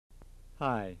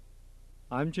Hi,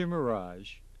 I'm Jim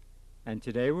Mirage, and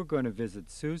today we're going to visit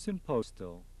Susan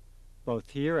Postal, both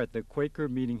here at the Quaker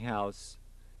Meeting House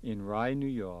in Rye, New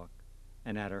York,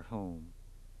 and at her home.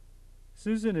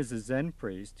 Susan is a Zen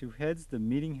priest who heads the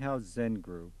Meeting House Zen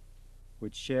group,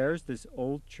 which shares this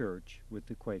old church with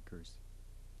the Quakers.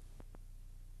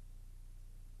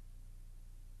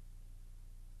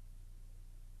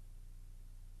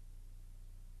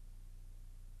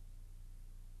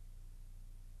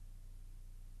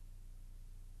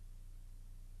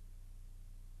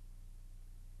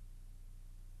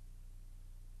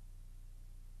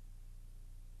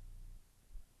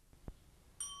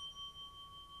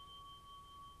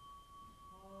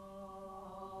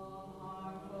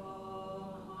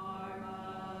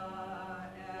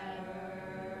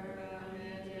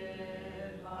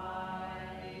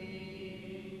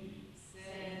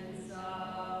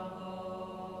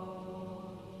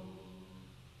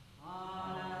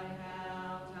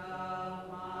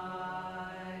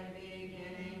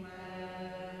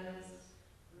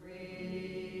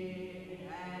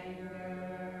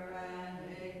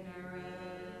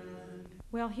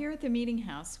 Well, here at the Meeting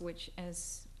House, which,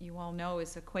 as you all know,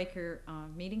 is a Quaker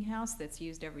meeting house that's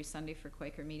used every Sunday for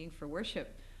Quaker meeting for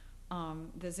worship,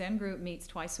 the Zen group meets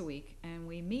twice a week, and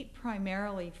we meet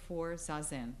primarily for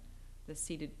Zazen, the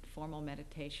seated formal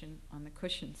meditation on the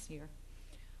cushions here.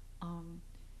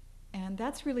 And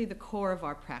that's really the core of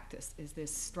our practice, is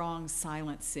this strong,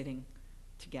 silent sitting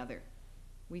together.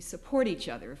 We support each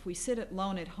other. If we sit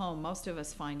alone at home, most of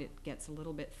us find it gets a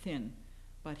little bit thin.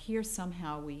 But here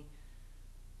somehow we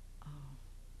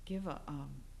give a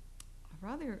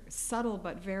rather subtle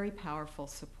but very powerful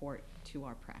support to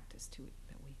our practice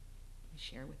that we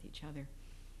share with each other.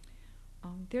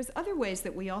 There's other ways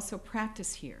that we also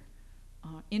practice here.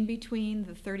 In between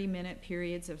the 30-minute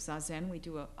periods of Zazen, we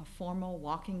do a formal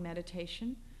walking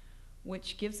meditation,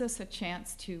 which gives us a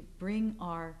chance to bring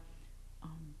our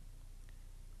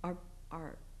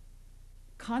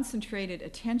concentrated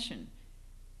attention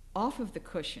off of the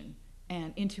cushion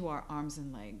and into our arms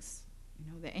and legs.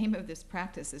 You know, the aim of this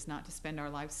practice is not to spend our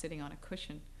lives sitting on a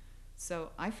cushion. So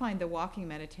I find the walking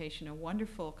meditation a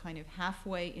wonderful kind of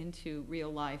halfway into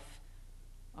real life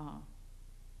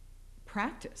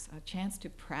practice, a chance to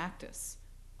practice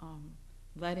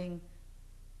letting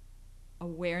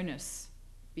awareness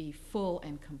be full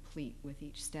and complete with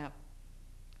each step.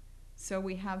 So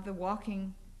we have the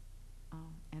walking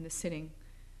and the sitting.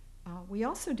 We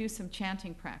also do some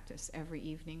chanting practice every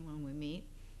evening when we meet.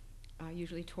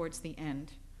 Usually towards the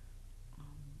end.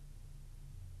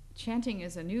 Chanting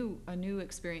is a new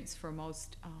experience for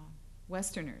most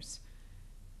Westerners.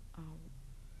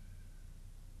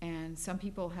 And some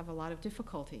people have a lot of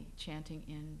difficulty chanting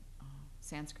in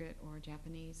Sanskrit or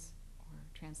Japanese or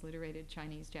transliterated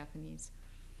Chinese, Japanese.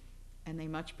 And they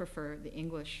much prefer the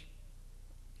English.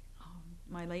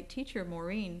 My late teacher,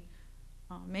 Maurine,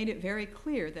 made it very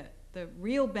clear that the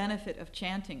real benefit of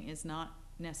chanting is not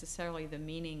necessarily the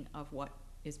meaning of what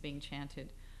is being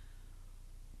chanted,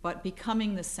 but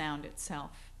becoming the sound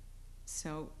itself.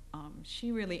 So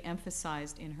she really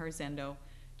emphasized in her Zendo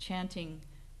chanting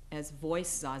as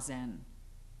voice zazen,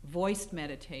 voiced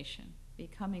meditation,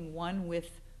 becoming one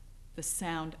with the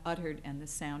sound uttered and the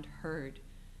sound heard.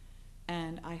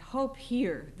 And I hope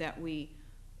here that we,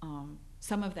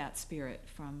 some of that spirit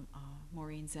from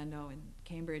Maurine Zendo in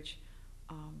Cambridge,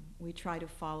 we try to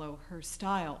follow her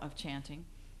style of chanting.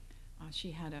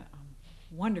 She had a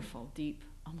wonderful, deep,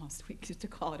 almost we used to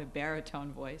call it a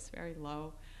baritone voice, very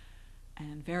low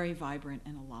and very vibrant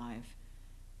and alive.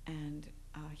 And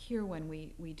here when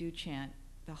we do chant,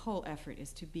 the whole effort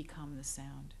is to become the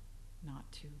sound,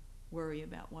 not to worry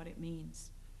about what it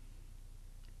means.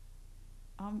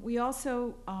 We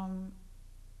also,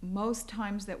 most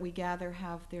times that we gather,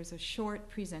 there's a short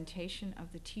presentation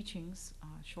of the teachings,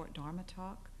 short Dharma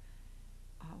talk,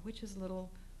 which is a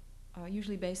little,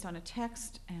 usually based on a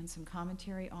text and some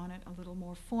commentary on it, a little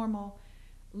more formal,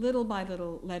 little by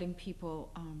little letting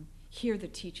people hear the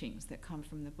teachings that come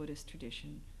from the Buddhist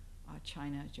tradition,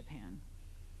 China, Japan.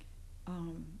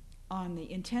 On the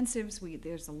intensives,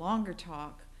 there's a longer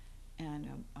talk and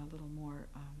a little more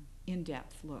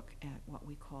in-depth look at what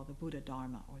we call the Buddha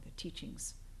Dharma, or the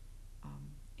teachings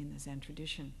in the Zen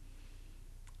tradition.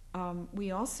 We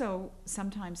also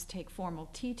sometimes take formal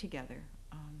tea together.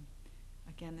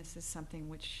 Again, this is something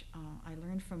which I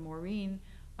learned from Maurine,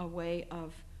 a way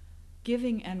of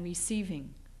giving and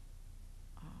receiving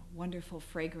wonderful,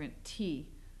 fragrant tea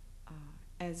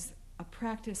as a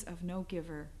practice of no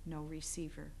giver, no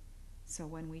receiver. So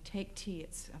when we take tea,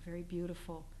 it's a very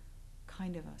beautiful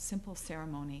kind of a simple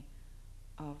ceremony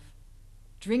of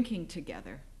drinking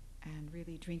together and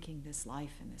really drinking this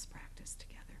life and this practice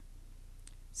together.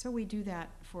 So we do that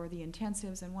for the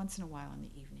intensives and once in a while in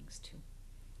the evenings too.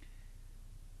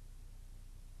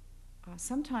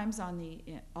 Sometimes on the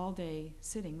all-day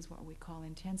sittings, what we call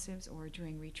intensives, or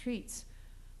during retreats,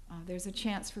 there's a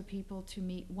chance for people to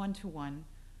meet one-to-one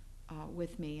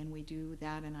with me, and we do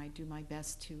that, and I do my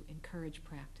best to encourage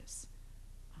practice.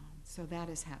 So that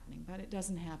is happening, but it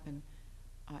doesn't happen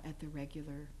at the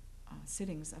regular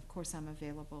sittings. Of course, I'm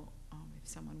available if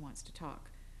someone wants to talk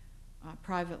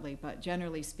privately, but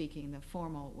generally speaking, the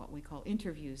formal, what we call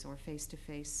interviews or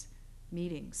face-to-face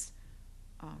meetings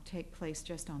take place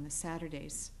just on the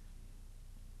Saturdays.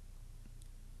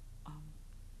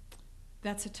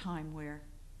 That's a time where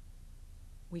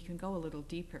we can go a little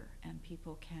deeper and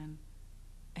people can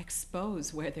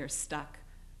expose where they're stuck.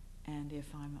 And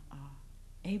if I'm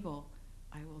able,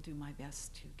 I will do my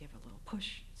best to give a little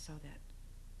push so that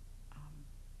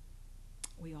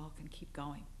we all can keep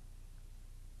going.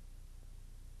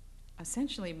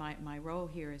 Essentially, my role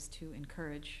here is to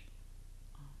encourage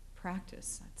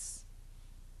practice. That's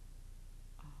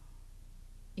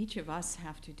each of us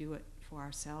have to do it for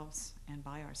ourselves and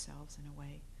by ourselves in a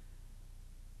way,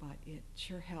 but it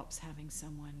sure helps having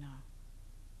someone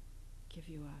give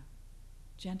you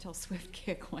a gentle, swift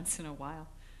kick once in a while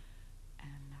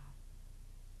and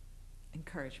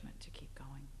encouragement to keep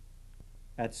going.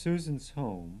 At Susan's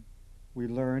home, we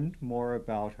learned more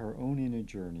about her own inner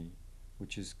journey,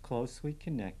 which is closely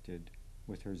connected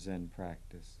with her Zen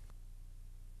practice.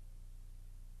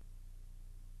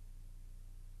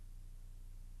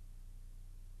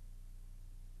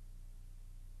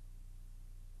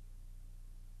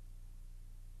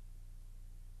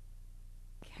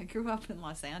 I grew up in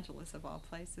Los Angeles, of all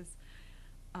places,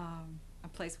 a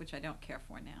place which I don't care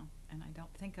for now, and I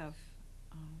don't think of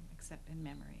except in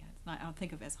memory. I don't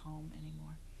think of as home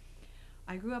anymore.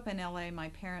 I grew up in LA. My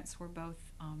parents were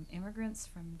both immigrants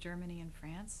from Germany and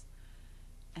France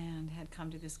and had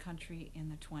come to this country in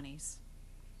the 20s.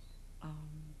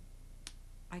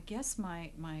 I guess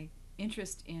my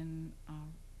interest in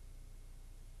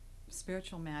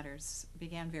spiritual matters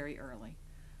began very early.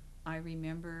 I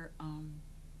remember,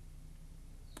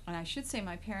 and I should say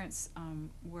my parents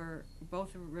were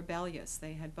both rebellious.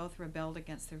 They had both rebelled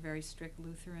against their very strict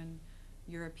Lutheran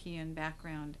European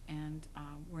background and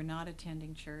were not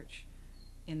attending church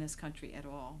in this country at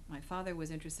all. My father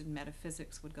was interested in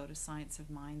metaphysics, would go to science of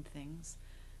mind things,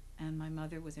 and my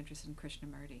mother was interested in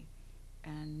Krishnamurti,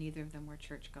 and neither of them were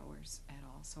churchgoers at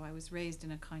all. So I was raised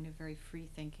in a kind of very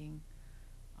free-thinking,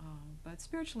 but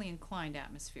spiritually inclined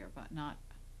atmosphere, but not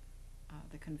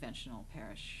the conventional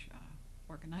parish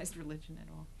organized religion at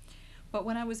all. But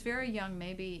when I was very young,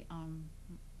 maybe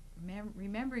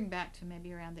remembering back to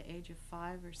maybe around the age of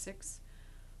 5 or 6,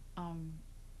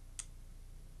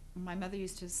 my mother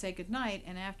used to say goodnight,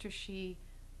 and after she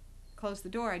closed the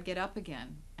door, I'd get up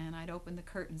again, and I'd open the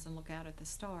curtains and look out at the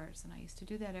stars. And I used to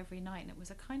do that every night, and it was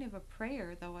a kind of a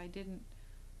prayer, though I didn't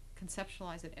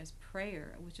conceptualize it as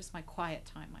prayer. It was just my quiet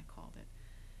time, I called it.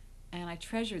 And I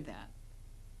treasured that.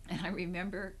 And I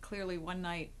remember clearly one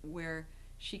night where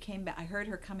she came back, I heard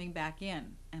her coming back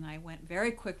in, and I went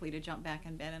very quickly to jump back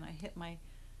in bed, and I hit my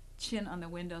chin on the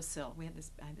windowsill. I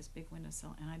had this big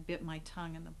windowsill, and I bit my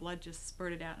tongue, and the blood just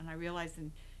spurted out, and I realized,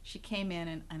 and she came in,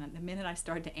 and the minute I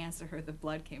started to answer her, the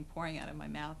blood came pouring out of my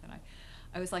mouth, and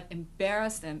I was like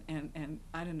embarrassed, and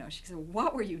I don't know. She said,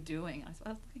 "What were you doing?" I was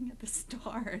looking at the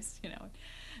stars, you know.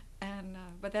 And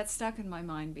but that stuck in my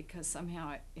mind because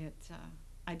somehow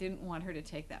I didn't want her to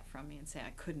take that from me and say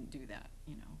I couldn't do that,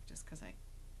 you know, just because I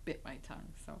bit my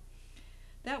tongue. So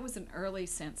that was an early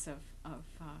sense of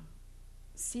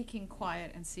seeking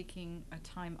quiet and seeking a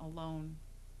time alone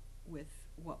with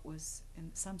what was, in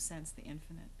some sense, the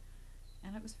infinite.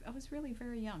 And I was really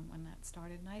very young when that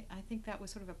started, and I think that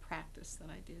was sort of a practice that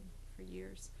I did for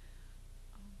years.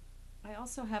 I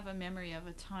also have a memory of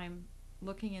a time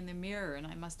looking in the mirror, and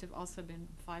I must have also been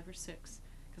 5 or 6,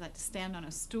 because I had to stand on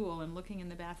a stool and looking in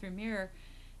the bathroom mirror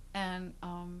and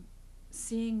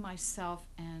seeing myself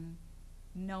and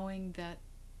knowing that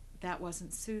that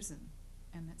wasn't Susan,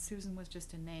 and that Susan was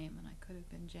just a name, and I could have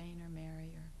been Jane or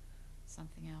Mary or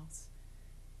something else.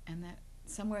 And that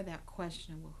somewhere that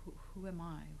question, well, who am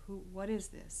I? What is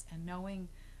this? And knowing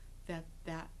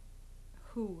that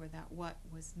who or that what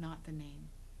was not the name,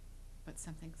 but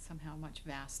something somehow much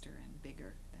vaster and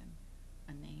bigger than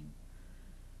a name.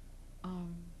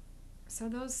 So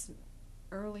those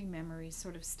early memories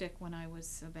sort of stick. When I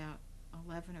was about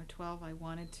 11 or 12, I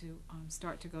wanted to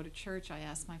start to go to church. I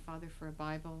asked my father for a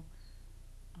Bible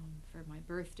for my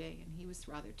birthday, and he was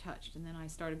rather touched. And then I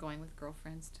started going with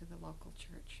girlfriends to the local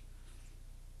church.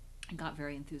 and got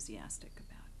very enthusiastic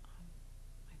about,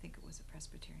 I think it was a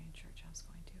Presbyterian church I was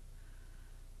going to.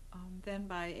 Then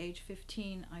by age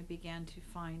 15, I began to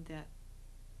find that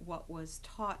what was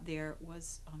taught there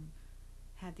was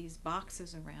had these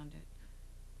boxes around it.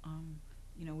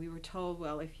 We were told,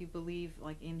 well, if you believe,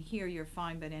 like in here, you're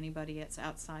fine, but anybody that's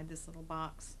outside this little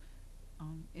box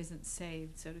isn't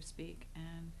saved, so to speak.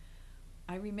 And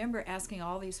I remember asking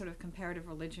all these sort of comparative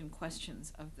religion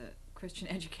questions of the Christian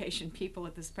education people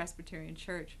at this Presbyterian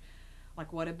church,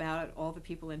 like what about all the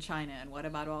people in China, and what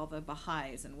about all the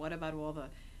Baha'is, and what about all the...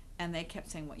 And they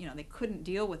kept saying, well, they couldn't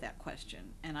deal with that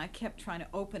question. And I kept trying to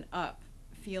open up,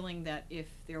 feeling that if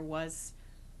there was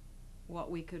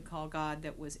what we could call God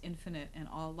that was infinite and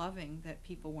all-loving, that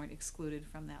people weren't excluded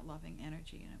from that loving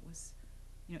energy. And it was,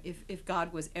 if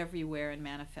God was everywhere and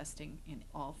manifesting in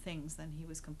all things, then he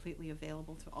was completely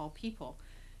available to all people.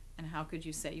 And how could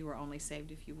you say you were only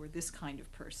saved if you were this kind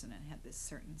of person and had this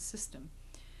certain system?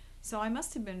 So I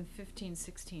must have been 15,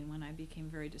 16 when I became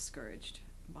very discouraged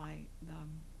by the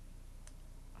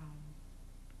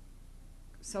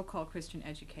so-called Christian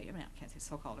education. I mean, I can't say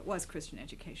so-called, it was Christian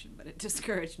education, but it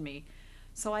discouraged me.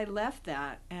 So I left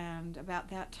that, and about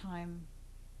that time,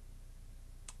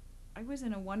 I was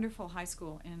in a wonderful high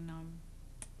school in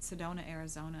Sedona,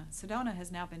 Arizona. Sedona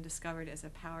has now been discovered as a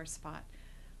power spot.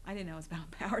 I didn't know it was about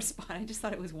a power spot. I just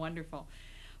thought it was wonderful.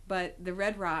 But the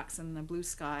red rocks and the blue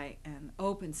sky and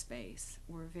open space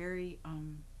were very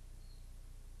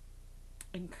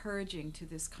encouraging to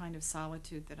this kind of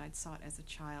solitude that I'd sought as a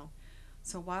child.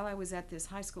 So while I was at this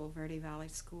high school, Verde Valley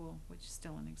School, which is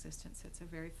still in existence, it's a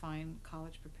very fine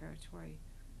college preparatory,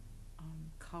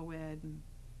 co-ed and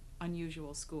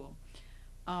unusual school.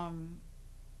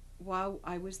 While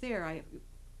I was there, I,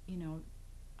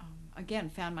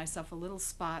 again, found myself a little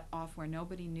spot off where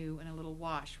nobody knew, in a little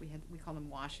wash. We call them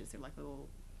washes. They're like little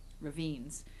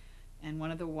ravines. And one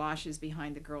of the washes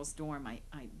behind the girls' dorm, I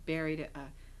buried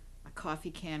a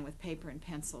coffee can with paper and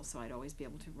pencil, so I'd always be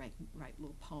able to write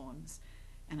little poems.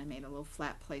 And I made a little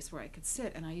flat place where I could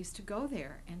sit, and I used to go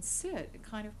there and sit, a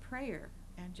kind of prayer,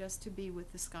 and just to be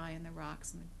with the sky and the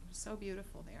rocks, and it was so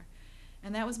beautiful there.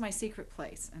 And that was my secret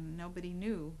place, and nobody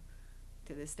knew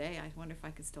to this day. I wonder if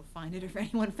I could still find it, if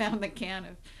anyone found the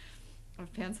can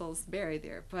of pencils buried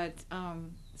there. But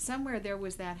somewhere there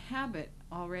was that habit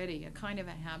already, a kind of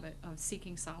a habit of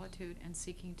seeking solitude and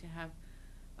seeking to have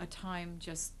a time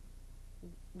just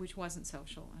which wasn't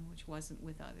social and which wasn't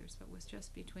with others, but was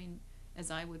just between, as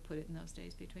I would put it in those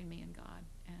days, between me and God.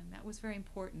 And that was very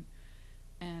important.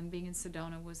 And being in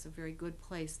Sedona was a very good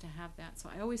place to have that. So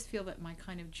I always feel that my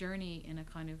kind of journey in a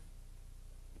kind of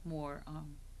more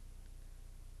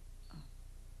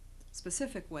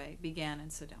specific way began in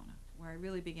Sedona, where I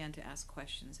really began to ask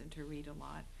questions and to read a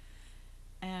lot.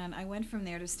 And I went from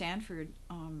there to Stanford,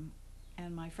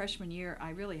 and my freshman year,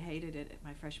 I really hated it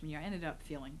my freshman year. I ended up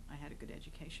feeling I had a good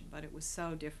education, but it was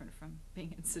so different from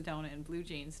being in Sedona in blue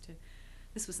jeans to,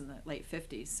 this was in the late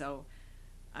 50s, so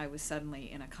I was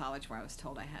suddenly in a college where I was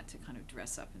told I had to kind of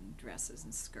dress up in dresses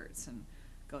and skirts and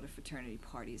go to fraternity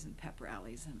parties and pep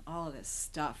rallies and all of this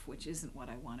stuff, which isn't what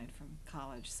I wanted from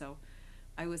college. So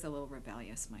I was a little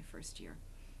rebellious my first year.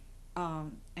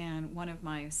 And one of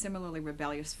my similarly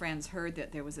rebellious friends heard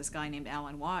that there was this guy named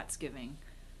Alan Watts giving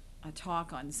a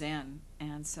talk on Zen,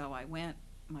 and so I went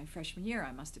my freshman year.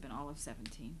 I must have been all of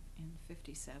 17, in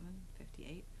 57,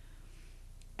 58.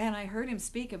 And I heard him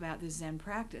speak about this Zen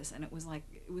practice, and it was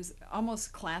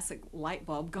almost classic light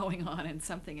bulb going on, and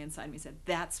something inside me said,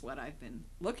 that's what I've been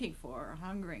looking for or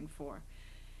hungering for.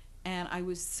 And I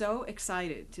was so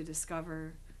excited to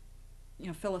discover,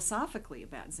 philosophically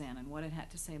about Zen and what it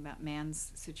had to say about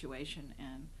man's situation.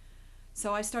 And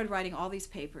so I started writing all these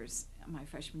papers my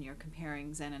freshman year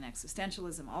comparing Zen and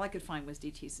existentialism. All I could find was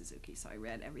D.T. Suzuki, so I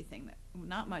read everything that,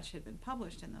 not much had been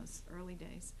published in those early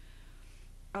days.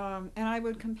 And I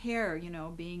would compare,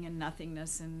 being in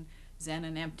nothingness and Zen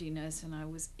and emptiness, and I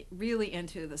was really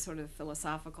into the sort of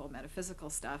philosophical,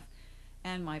 metaphysical stuff.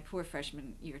 And my poor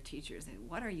freshman year teachers said,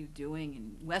 what are you doing?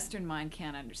 And Western mind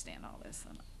can't understand all this.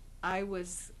 And I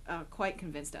was quite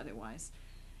convinced otherwise.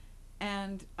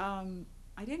 And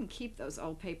I didn't keep those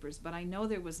old papers, but I know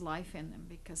there was life in them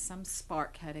because some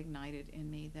spark had ignited in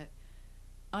me that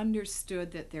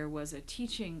understood that there was a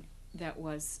teaching that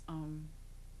was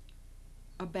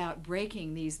about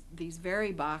breaking these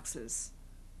very boxes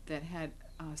that had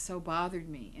so bothered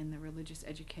me in the religious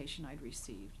education I'd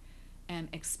received, and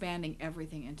expanding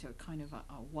everything into a kind of a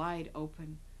wide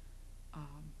open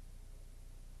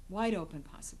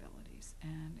possibilities.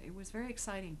 And it was very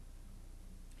exciting.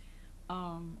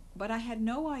 But I had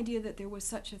no idea that there was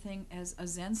such a thing as a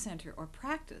Zen center or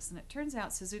practice. And it turns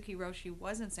out Suzuki Roshi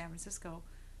was in San Francisco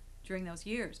during those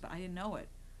years, but I didn't know it.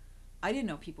 I didn't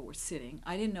know people were sitting.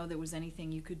 I didn't know there was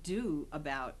anything you could do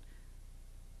about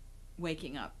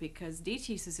waking up, because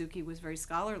D.T. Suzuki was very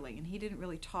scholarly, and he didn't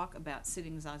really talk about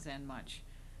sitting zazen much,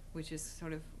 which is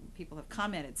sort of, people have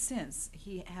commented since.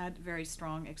 He had very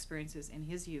strong experiences in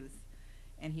his youth,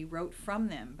 and he wrote from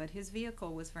them, but his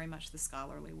vehicle was very much the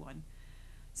scholarly one.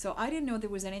 So I didn't know there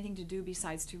was anything to do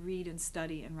besides to read and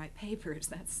study and write papers.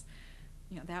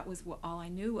 That was all I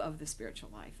knew of the spiritual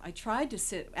life. I tried to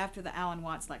sit, after the Alan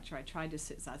Watts lecture, I tried to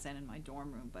sit zazen in my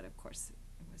dorm room, but of course it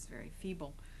was very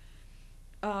feeble.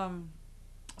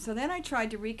 So then I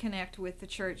tried to reconnect with the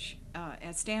church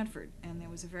at Stanford, and there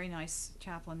was a very nice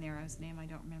chaplain there, whose name I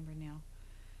don't remember now.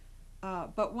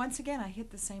 But once again, I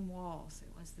hit the same walls.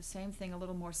 It was the same thing, a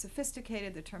little more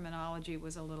sophisticated. The terminology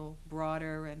was a little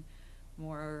broader and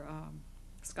more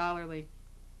scholarly.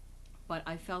 But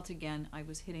I felt again I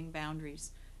was hitting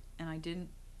boundaries, and I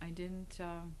didn't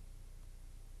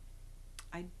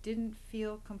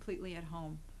feel completely at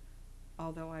home,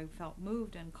 although I felt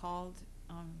moved and called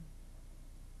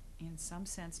in some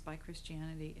sense by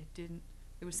Christianity.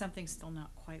 There was something still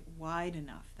not quite wide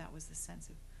enough. That was the sense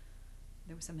of,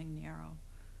 there was something narrow.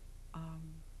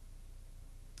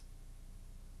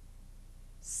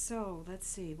 So let's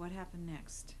see, what happened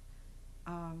next?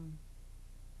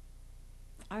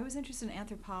 I was interested in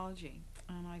anthropology,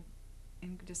 and I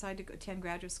decided to attend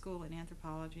graduate school in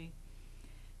anthropology.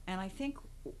 And I think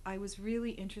I was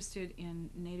really interested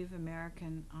in Native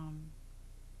American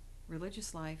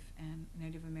religious life and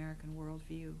Native American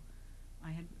worldview.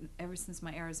 I had, ever since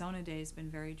my Arizona days, been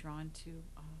very drawn to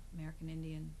American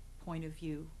Indian point of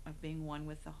view of being one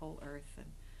with the whole earth,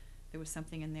 and there was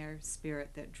something in their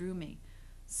spirit that drew me.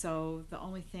 So the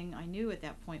only thing I knew at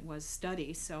that point was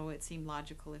study, so it seemed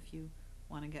logical, if you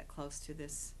want to get close to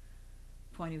this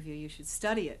point of view, you should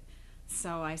study it.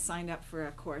 So I signed up for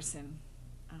a course in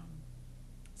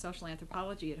social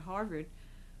anthropology at Harvard.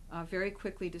 Very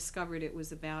quickly discovered it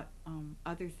was about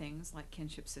other things like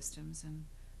kinship systems and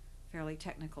fairly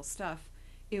technical stuff.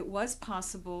 It was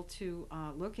possible to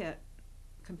look at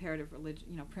comparative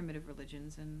religion, primitive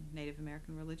religions and Native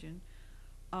American religion,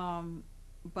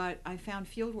 but I found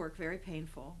field work very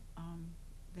painful.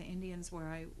 The Indians where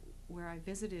I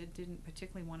visited didn't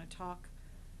particularly want to talk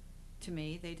to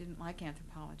me. They didn't like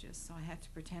anthropologists, so I had to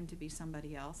pretend to be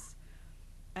somebody else.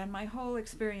 And my whole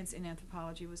experience in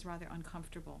anthropology was rather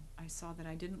uncomfortable. I saw that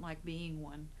I didn't like being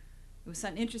one. It was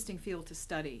an interesting field to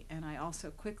study, and I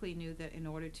also quickly knew that in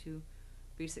order to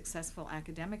be successful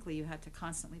academically, you had to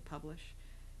constantly publish.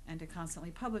 And to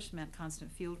constantly publish meant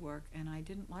constant field work, and I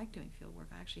didn't like doing field work.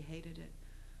 I actually hated it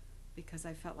because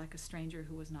I felt like a stranger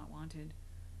who was not wanted.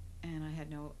 And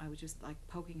I was just like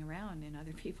poking around in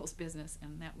other people's business,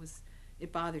 and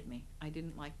it bothered me. I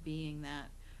didn't like being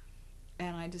that.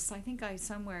 And I think I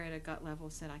somewhere at a gut level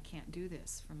said, I can't do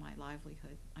this for my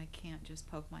livelihood. I can't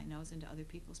just poke my nose into other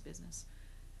people's business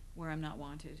where I'm not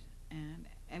wanted. And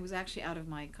it was actually out of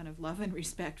my kind of love and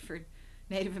respect for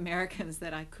Native Americans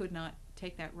that I could not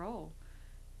take that role.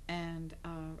 And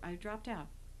I dropped out.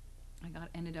 I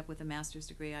ended up with a master's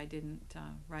degree. I didn't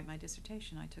write my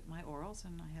dissertation. I took my orals,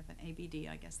 and I have an ABD,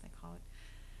 I guess they call it.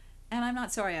 And I'm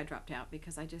not sorry I dropped out,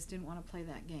 because I just didn't want to play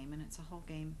that game, and it's a whole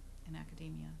game in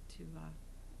academia to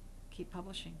keep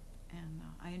publishing. And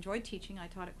I enjoyed teaching. I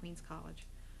taught at Queens College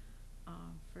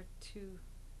for 2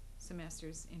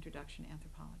 semesters, introduction to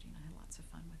anthropology, and I had lots of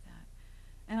fun with that.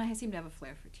 And I seemed to have a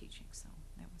flair for teaching, so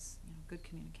that was good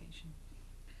communication.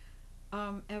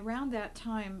 Around that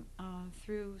time,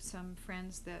 through some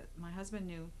friends that my husband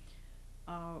knew,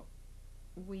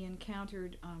 we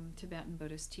encountered Tibetan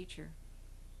Buddhist teacher.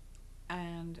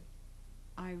 And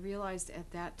I realized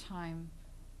at that time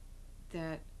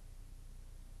that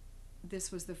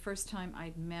this was the first time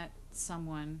I'd met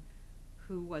someone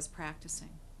who was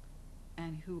practicing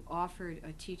and who offered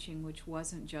a teaching which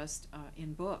wasn't just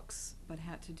in books, but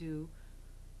had to do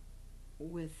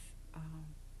with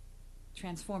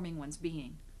transforming one's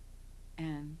being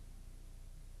and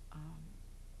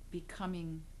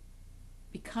becoming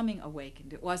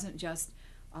awakened. It wasn't just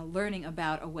learning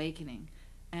about awakening.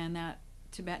 And that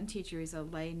Tibetan teacher, is a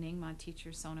lay Nyingma teacher,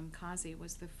 Sonam Kazi,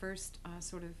 was the first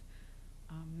sort of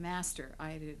master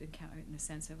I had encountered, in the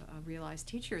sense of a realized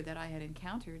teacher that I had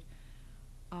encountered.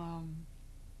 And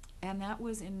that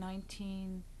was in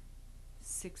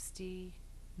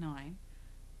 1969.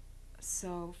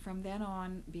 So from then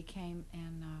on became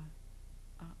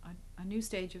a new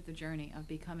stage of the journey of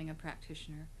becoming a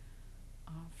practitioner,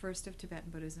 first of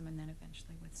Tibetan Buddhism and then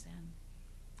eventually with Zen.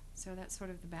 So that's sort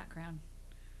of the background.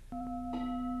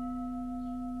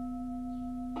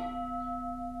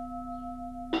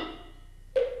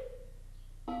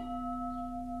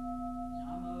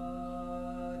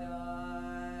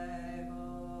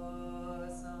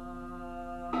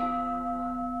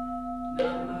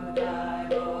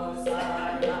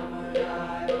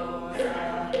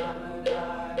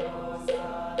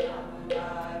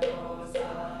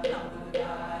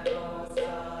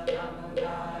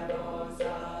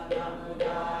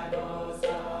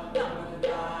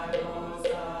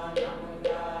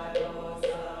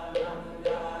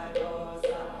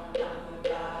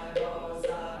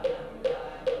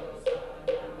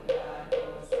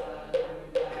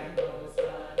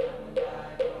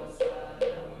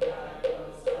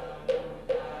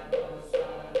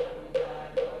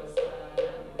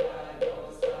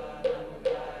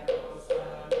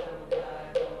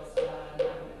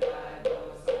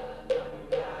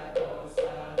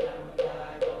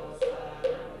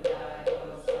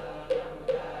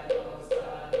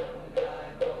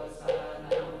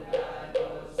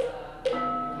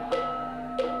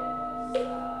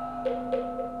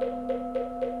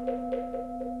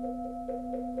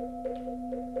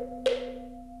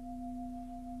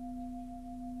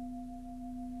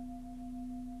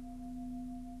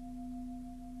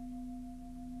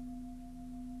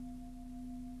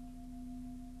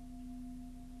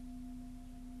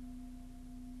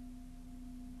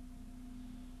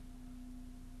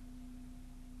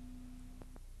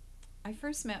 I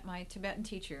first met my Tibetan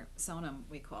teacher, Sonam,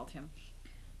 we called him,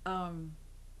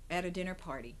 at a dinner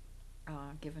party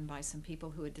given by some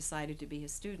people who had decided to be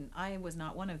his student. I was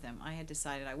not one of them. I had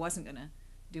decided I wasn't going to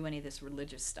do any of this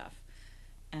religious stuff.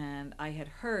 And I had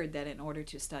heard that in order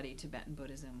to study Tibetan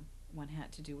Buddhism, one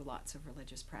had to do lots of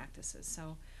religious practices.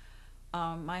 So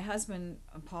my husband,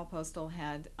 Paul Postal,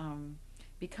 had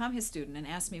become his student and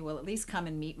asked me, well, at least come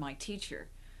and meet my teacher.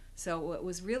 So it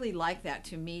was really like that,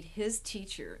 to meet his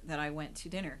teacher, that I went to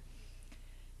dinner.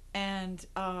 And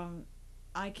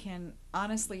I can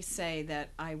honestly say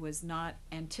that I was not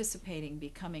anticipating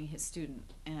becoming his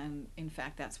student. And in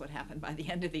fact, that's what happened by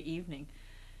the end of the evening.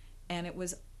 And it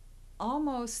was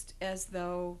almost as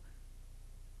though,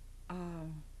 what's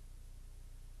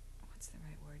the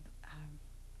right word?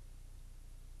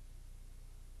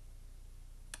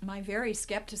 My very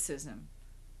skepticism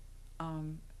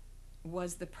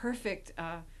was the perfect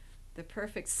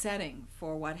setting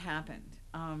for what happened,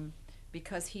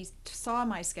 because he saw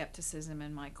my skepticism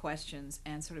and my questions,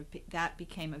 and sort of that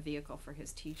became a vehicle for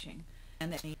his teaching,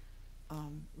 and then he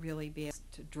really be able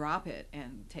to drop it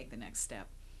and take the next step.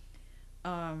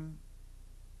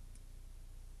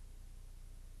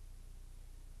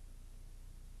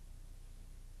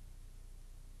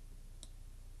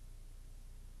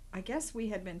 I guess we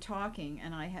had been talking,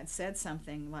 and I had said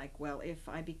something like, well, if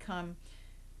I become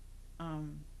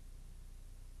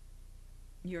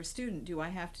your student, do I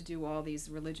have to do all these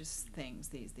religious things,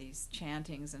 these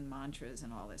chantings and mantras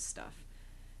and all this stuff?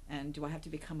 And do I have to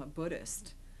become a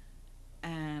Buddhist?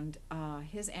 And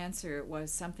his answer was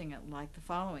something like the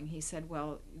following. He said,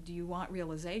 well, do you want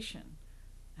realization?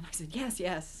 And I said,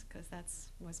 yes, because that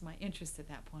was my interest at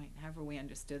that point, however we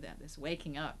understood that, this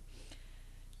waking up.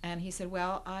 And he said,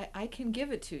 well, I can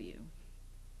give it to you.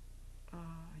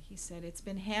 He said, it's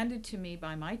been handed to me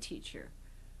by my teacher,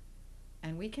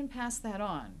 and we can pass that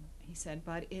on. He said,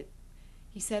 but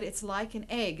it's like an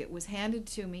egg. It was handed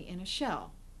to me in a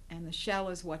shell, and the shell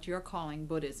is what you're calling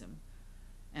Buddhism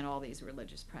and all these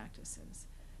religious practices.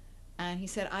 And he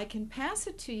said, I can pass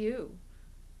it to you,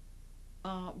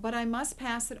 but I must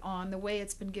pass it on the way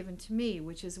it's been given to me,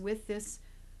 which is with this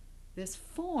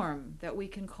form that we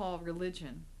can call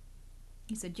religion.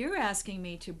 He said, you're asking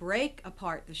me to break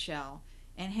apart the shell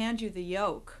and hand you the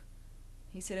yolk.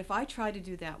 He said, if I try to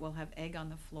do that, we'll have egg on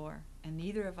the floor, and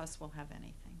neither of us will have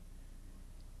anything.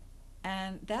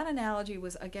 And that analogy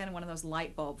was, again, one of those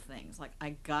light bulb things, like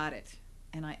I got it.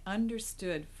 And I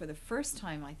understood for the first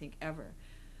time, I think, ever,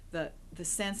 the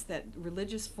sense that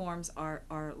religious forms are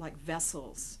like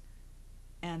vessels,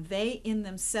 and they in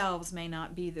themselves may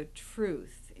not be the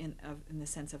truth in the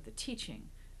sense of the teaching,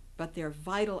 but they're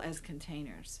vital as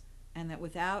containers, and that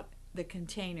without the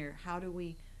container, how do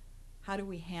we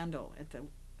handle it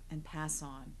and pass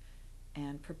on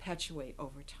and perpetuate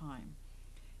over time?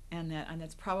 And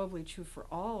that's probably true for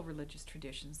all religious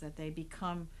traditions, that they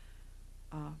become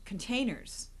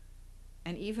containers.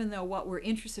 And even though what we're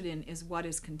interested in is what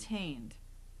is contained,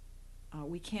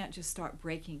 we can't just start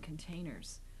breaking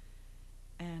containers.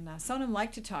 And Sonam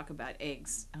liked to talk about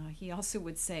eggs. He also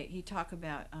would say, he'd talk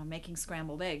about making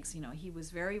scrambled eggs. You know, he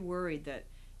was very worried that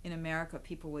in America,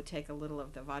 people would take a little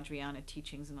of the Vajrayana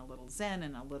teachings and a little Zen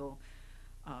and a little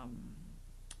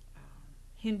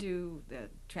Hindu, the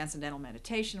transcendental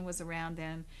meditation was around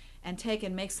then, and take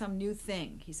and make some new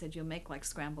thing. He said, you'll make like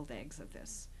scrambled eggs of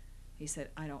this. He said,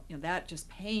 that just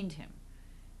pained him.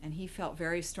 And he felt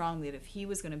very strongly that if he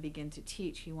was going to begin to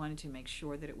teach, he wanted to make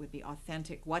sure that it would be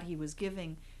authentic, what he was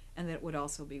giving, and that it would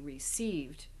also be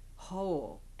received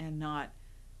whole and not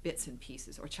bits and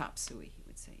pieces, or chop suey, he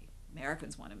would say.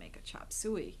 Americans want to make a chop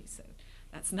suey, he said.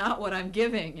 That's not what I'm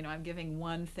giving. I'm giving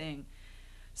one thing.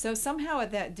 So somehow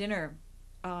at that dinner,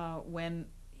 when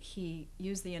he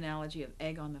used the analogy of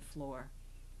egg on the floor,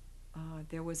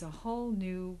 there was a whole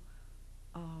new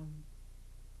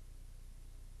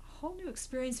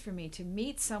experience for me to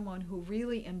meet someone who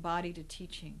really embodied a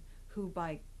teaching, who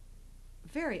by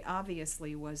very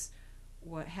obviously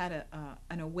had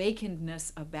an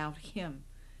awakenedness about him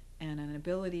and an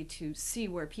ability to see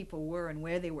where people were and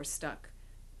where they were stuck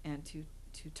and to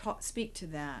speak to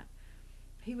that.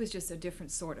 He was just a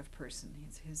different sort of person.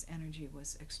 His energy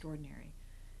was extraordinary.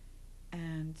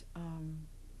 And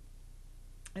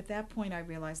at that point I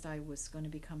realized I was going to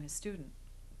become his student,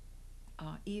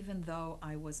 even though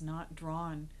I was not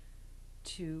drawn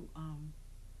to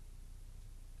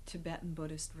Tibetan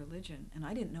Buddhist religion. And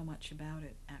I didn't know much about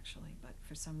it, actually, but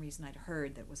for some reason I'd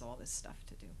heard there was all this stuff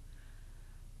to do.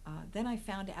 Then I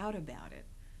found out about it,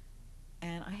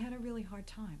 and I had a really hard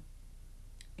time.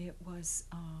 It was,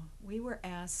 we were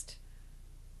asked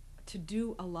to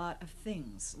do a lot of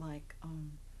things, like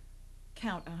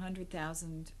count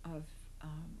 100,000 of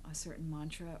a certain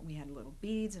mantra. We had little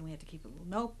beads, and we had to keep a little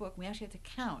notebook. We actually had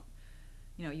to count.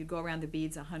 You'd go around the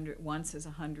beads 100 once is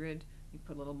 100. You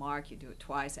put a little mark. You do it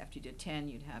twice. After you did 10,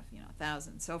 you'd have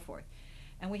 1,000, and so forth.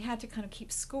 And we had to kind of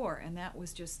keep score, and that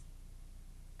was just,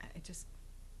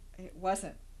 it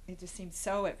wasn't. It just seemed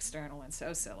so external and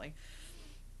so silly.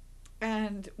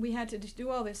 And we had to do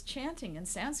all this chanting in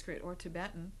Sanskrit or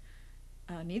Tibetan.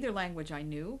 Neither language I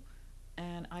knew,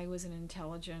 and I was an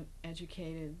intelligent,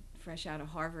 educated, fresh out of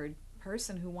Harvard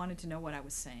person who wanted to know what I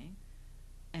was saying.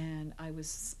 And I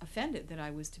was offended that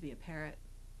I was to be a parrot,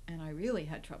 and I really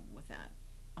had trouble with that.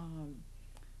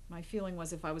 My feeling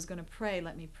was, if I was going to pray,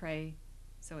 let me pray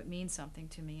so it means something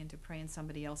to me, and to pray in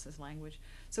somebody else's language.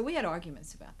 So we had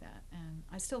arguments about that, and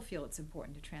I still feel it's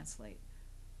important to translate,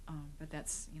 but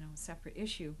that's a separate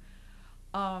issue.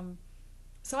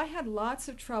 So I had lots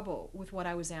of trouble with what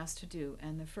I was asked to do,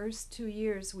 and the first 2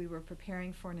 years we were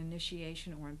preparing for an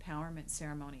initiation or empowerment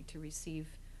ceremony to receive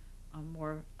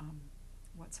more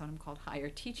what some called higher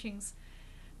teachings.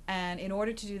 And in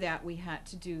order to do that, we had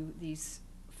to do these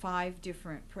 5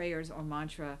 different prayers or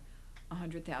mantra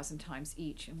 100,000 times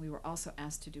each, and we were also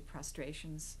asked to do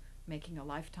prostrations, making a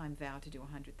lifetime vow to do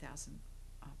 100,000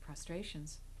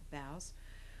 prostrations, vows.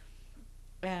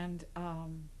 And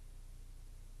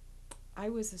I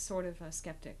was a sort of a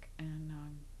skeptic, and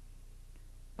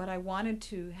but I wanted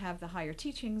to have the higher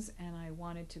teachings, and I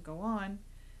wanted to go on.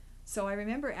 So I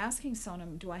remember asking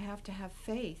Sonam, do I have to have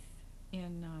faith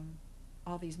in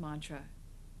all these mantra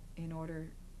in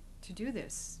order to do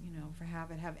this, for have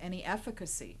it have any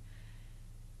efficacy?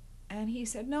 And he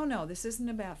said, no, this isn't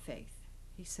about faith.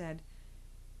 He said,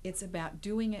 it's about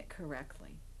doing it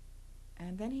correctly.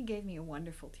 And then he gave me a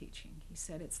wonderful teaching. He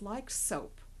said, it's like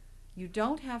soap. You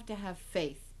don't have to have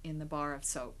faith in the bar of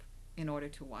soap in order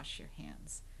to wash your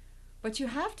hands. But you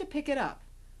have to pick it up.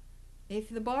 If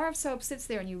the bar of soap sits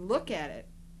there and you look at it,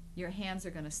 your hands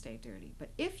are going to stay dirty.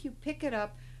 But if you pick it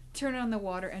up, turn on the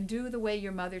water, and do the way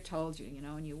your mother told you,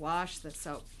 and you wash the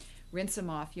soap, rinse them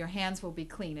off, your hands will be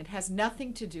clean. It has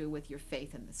nothing to do with your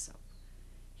faith in the soap.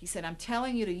 He said, I'm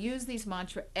telling you to use these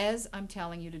mantra as I'm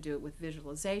telling you to do it, with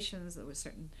visualizations. There were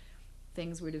certain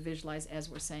things we're to visualize as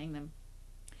we're saying them.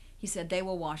 He said, they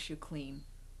will wash you clean.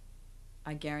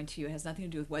 I guarantee you it has nothing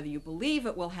to do with whether you believe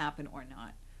it will happen or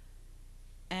not.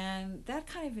 And that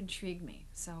kind of intrigued me.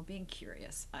 So being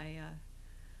curious,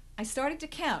 I started to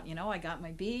count. I got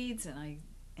my beads,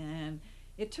 and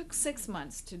it took 6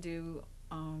 months to do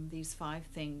these 5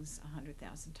 things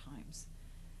 100,000 times.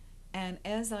 And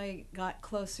as I got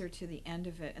closer to the end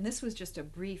of it, and this was just a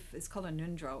brief, it's called a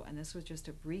nundro, and this was just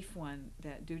a brief one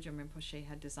that Dujam Rinpoche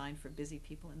had designed for busy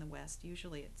people in the West.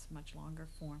 Usually it's much longer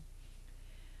form.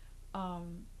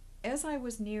 As I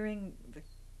was nearing the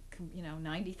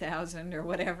 90,000 or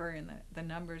whatever, and the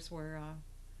numbers were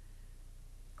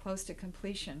close to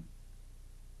completion,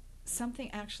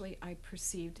 something actually I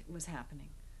perceived was happening.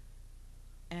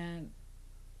 And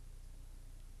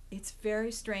it's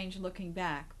very strange looking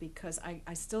back, because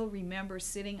I still remember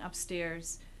sitting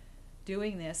upstairs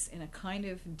doing this in a kind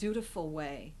of dutiful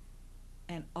way,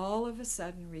 and all of a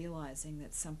sudden realizing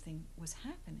that something was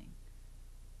happening.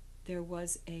 There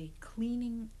was a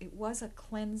cleaning, it was a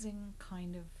cleansing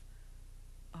kind of,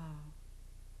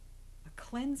 a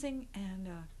cleansing and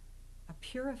a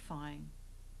purifying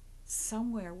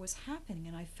somewhere was happening.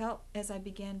 And I felt as I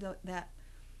began that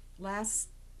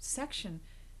last section,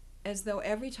 as though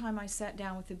every time I sat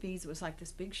down with the beads, it was like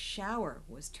this big shower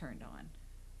was turned on,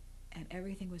 and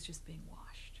everything was just being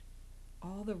washed.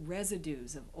 All the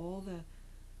residues of all the,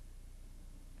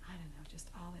 I don't know, just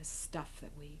all this stuff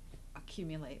that we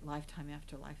accumulate lifetime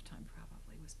after lifetime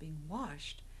probably was being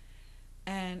washed.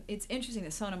 And it's interesting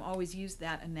that Sonam always used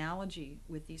that analogy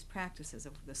with these practices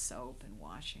of the soap and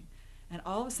washing. And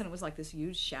all of a sudden it was like this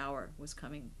huge shower was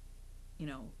coming,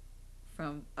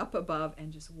 from up above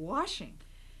and just washing.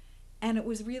 And it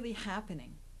was really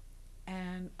happening.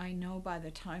 And I know by the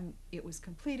time it was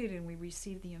completed and we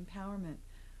received the empowerment,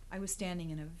 I was standing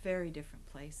in a very different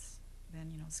place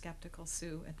than, skeptical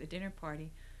Sue at the dinner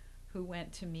party who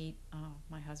went to meet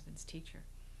my husband's teacher.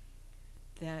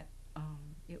 That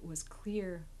it was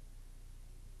clear.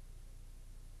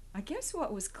 I guess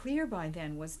what was clear by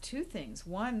then was two things.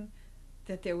 One,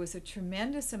 that there was a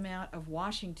tremendous amount of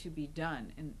washing to be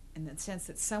done, in the sense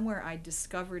that somewhere I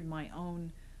discovered my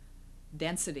own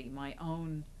density, my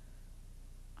own,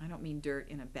 I don't mean dirt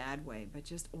in a bad way, but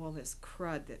just all this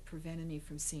crud that prevented me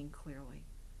from seeing clearly.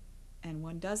 And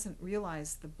one doesn't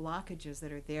realize the blockages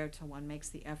that are there till one makes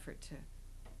the effort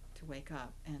to wake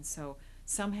up. And so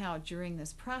somehow during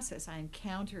this process I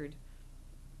encountered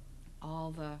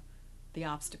all the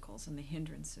obstacles and the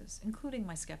hindrances, including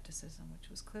my skepticism, which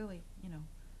was clearly,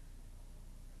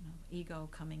 ego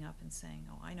coming up and saying,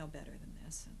 oh, I know better than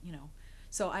this. And,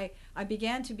 so I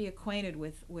began to be acquainted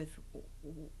with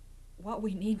what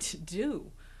we need to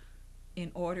do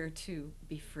in order to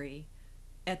be free.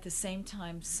 At the same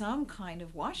time, some kind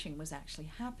of washing was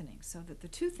actually happening, so that the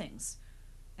two things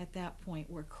at that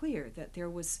point were clear, that there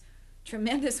was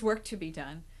tremendous work to be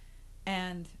done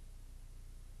and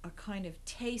a kind of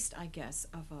taste, I guess,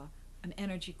 of an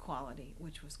energy quality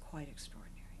which was quite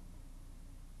extraordinary.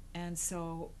 And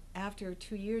so after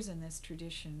 2 years in this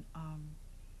tradition,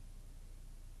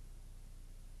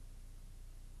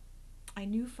 I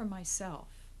knew for myself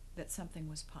that something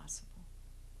was possible.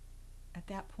 At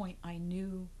that point, I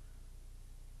knew,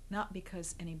 not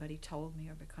because anybody told me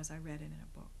or because I read it in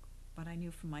a book, but I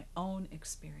knew from my own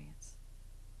experience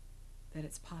that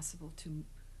it's possible to,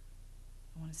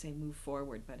 I want to say move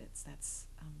forward, but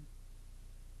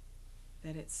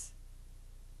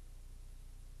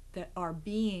that our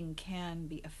being can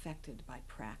be affected by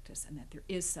practice, and that there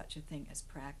is such a thing as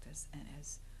practice and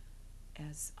as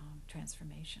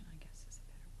transformation, I guess is a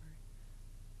better word,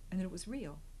 and that it was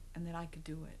real, and that I could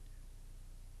do it.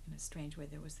 In a strange way,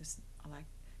 there was this,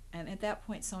 and at that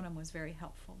point Sonam was very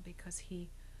helpful, because he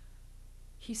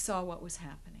saw what was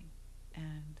happening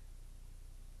and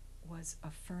was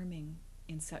affirming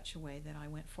in such a way that I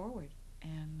went forward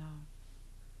and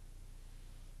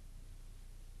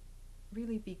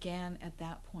really began at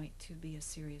that point to be a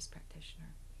serious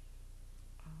practitioner.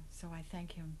 So I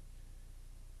thank him.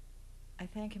 I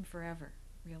thank him forever,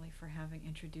 really, for having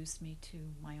introduced me to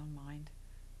my own mind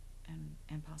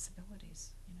and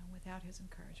possibilities. Without his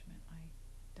encouragement, I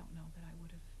don't know that I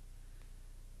would have.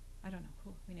 I don't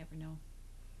know. We never know.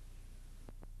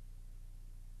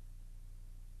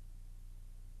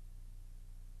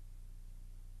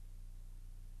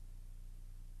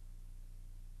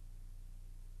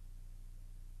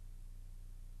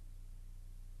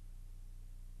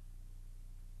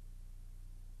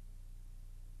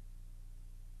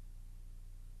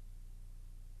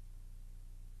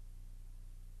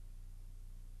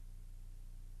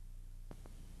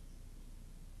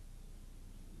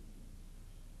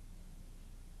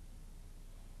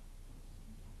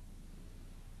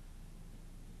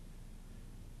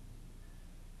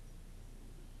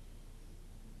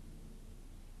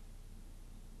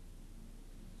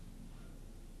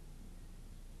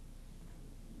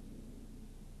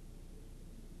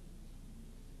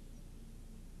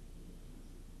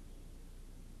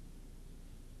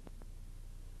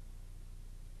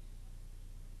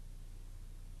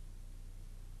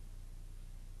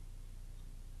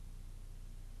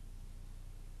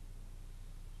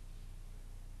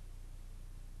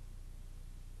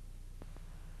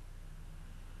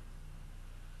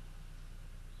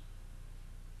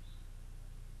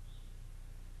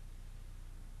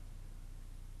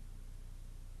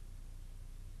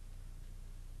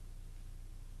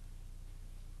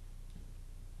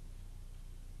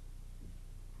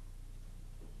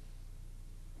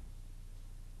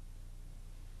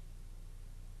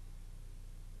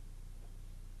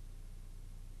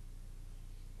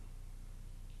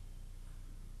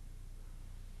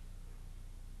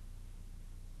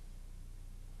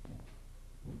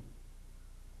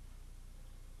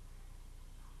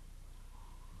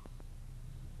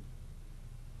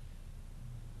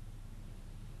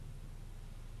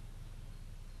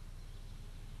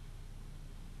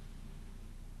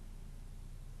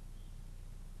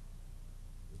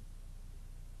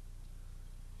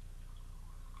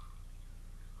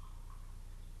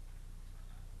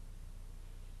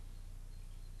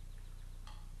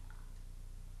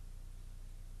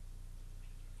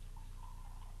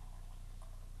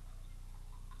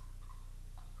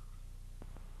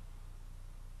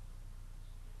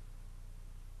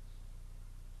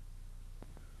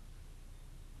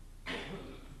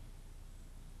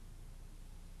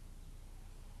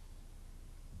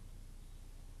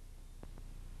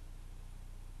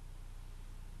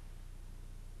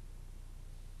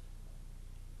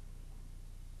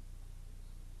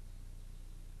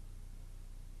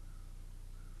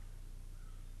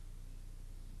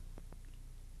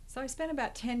 So I spent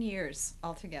about 10 years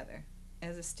altogether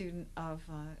as a student of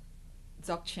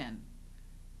Dzogchen,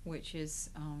 which is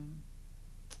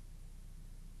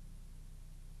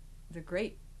the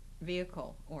great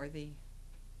vehicle, or the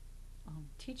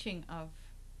teaching of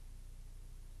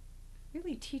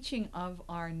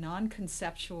our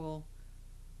non-conceptual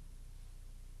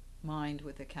mind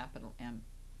with a capital M.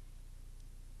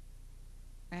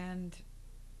 And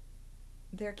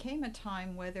there came a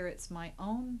time, whether it's my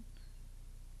own,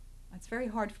 it's very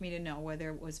hard for me to know whether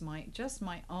it was just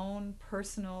my own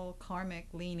personal karmic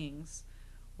leanings,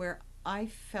 where I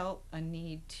felt a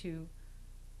need to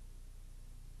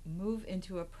move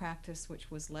into a practice which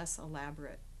was less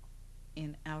elaborate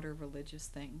in outer religious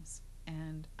things.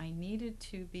 And I needed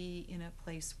to be in a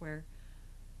place where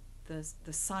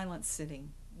the silent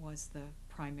sitting was the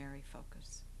primary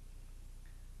focus.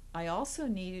 I also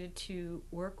needed to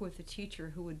work with a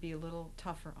teacher who would be a little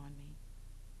tougher on me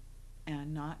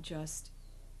and not just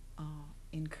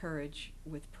encourage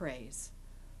with praise,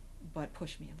 but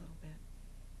push me a little bit.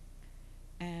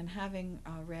 And having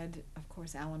read, of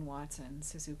course, Alan Watts and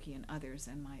Suzuki and others,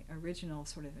 and my original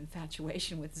sort of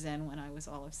infatuation with Zen when I was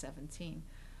all of 17,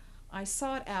 I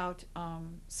sought out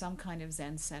some kind of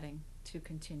Zen setting to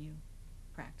continue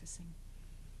practicing.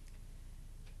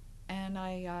 And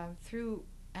I through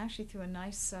a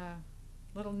nice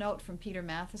little note from Peter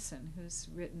Matheson, who's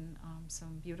written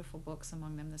some beautiful books,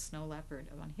 among them The Snow Leopard,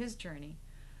 on his journey.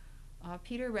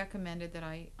 Peter recommended that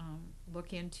I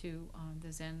look into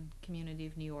the Zen community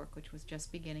of New York, which was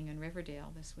just beginning in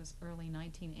Riverdale. This was early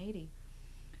 1980.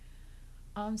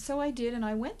 So I did, and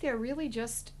I went there really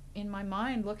just in my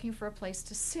mind looking for a place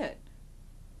to sit.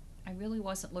 I really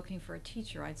wasn't looking for a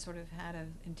teacher. I'd sort of had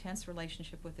an intense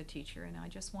relationship with a teacher, and I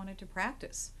just wanted to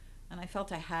practice. And I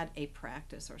felt I had a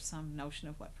practice, or some notion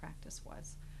of what practice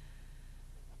was.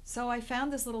 So I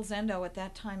found this little zendo. At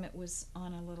that time it was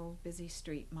on a little busy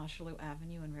street, Mashalou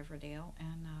Avenue in Riverdale,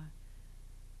 and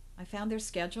I found their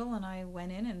schedule, and I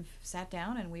went in and sat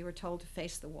down, and we were told to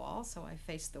face the wall, so I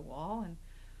faced the wall and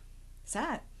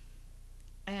sat.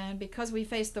 And because we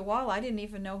faced the wall, I didn't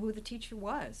even know who the teacher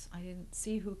was. I didn't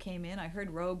see who came in. I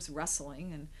heard robes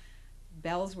rustling and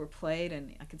bells were played,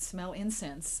 and I could smell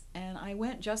incense, and I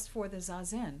went just for the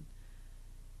zazen.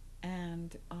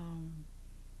 And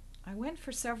I went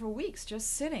for several weeks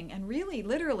just sitting and really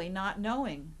literally not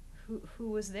knowing who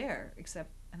was there,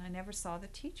 and I never saw the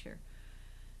teacher.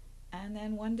 And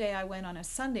then one day I went on a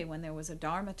Sunday when there was a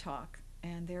Dharma talk,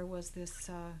 and there was this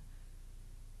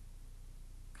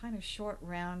kind of short,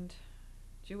 round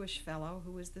Jewish fellow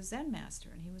who was the Zen master,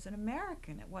 and he was an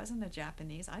American. It wasn't a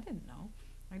Japanese. I didn't know.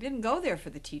 I didn't go there for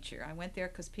the teacher. I went there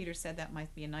because Peter said that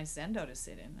might be a nice zendo to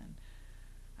sit in, and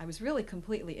I was really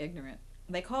completely ignorant.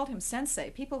 They called him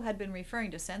sensei. People had been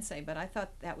referring to sensei, but I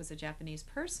thought that was a Japanese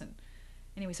person.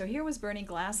 Anyway, so here was Bernie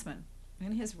Glassman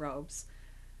in his robes,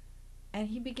 and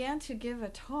he began to give a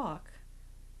talk,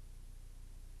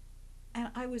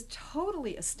 and I was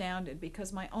totally astounded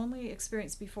because my only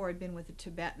experience before had been with a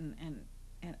Tibetan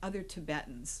and other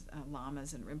Tibetans,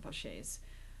 lamas and rinpoches,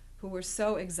 who were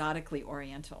so exotically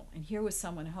oriental. And here was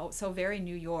someone so very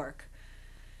New York,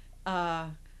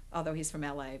 although he's from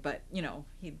LA, but you know,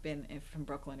 he'd been from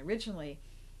Brooklyn originally,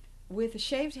 with a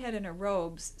shaved head and a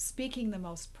robes, speaking the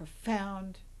most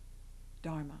profound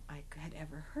Dharma I had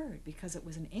ever heard, because it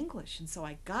was in English, and so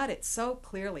I got it so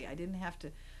clearly. I didn't have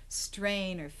to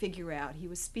strain or figure out. He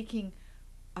was speaking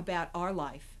about our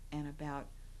life and about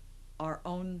our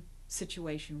own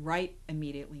situation right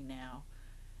immediately now.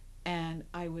 And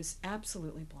I was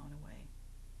absolutely blown away.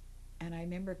 And I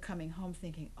remember coming home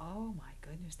thinking, oh my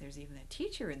goodness, there's even a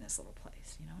teacher in this little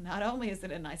place. You know, not only is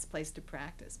it a nice place to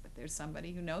practice, but there's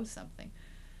somebody who knows something.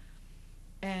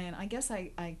 And I guess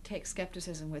I take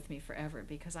skepticism with me forever,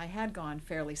 because I had gone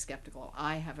fairly skeptical.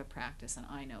 I have a practice and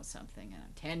I know something, and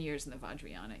I'm 10 years in the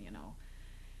Vajrayana, you know.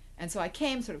 And so I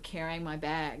came sort of carrying my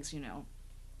bags, you know.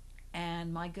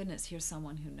 And my goodness, here's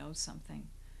someone who knows something.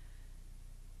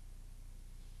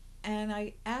 And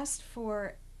I asked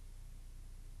for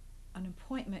an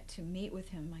appointment to meet with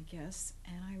him, I guess,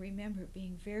 and I remember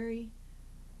being very,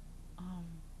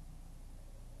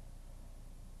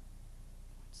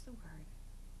 what's the word?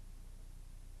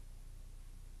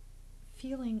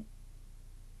 Feeling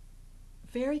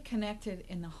very connected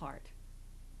in the heart.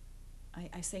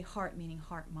 I say heart meaning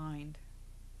heart-mind.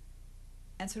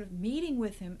 And sort of meeting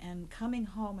with him and coming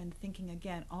home and thinking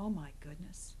again, oh my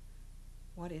goodness,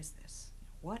 what is this?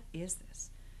 What is this?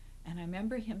 And I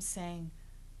remember him saying,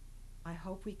 I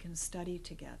hope we can study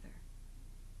together.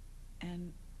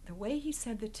 And the way he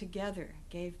said the together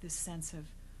gave this sense of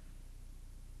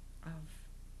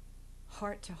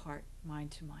heart-to-heart,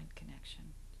 mind-to-mind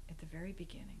connection at the very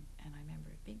beginning. And I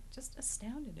remember being just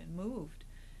astounded and moved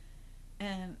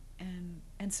and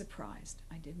surprised.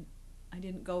 I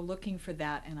didn't go looking for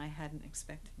that, and I hadn't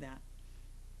expected that.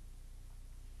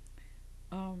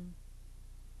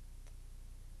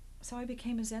 So I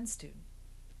became a Zen student,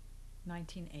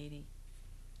 1980,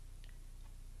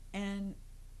 and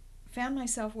found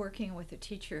myself working with a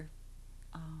teacher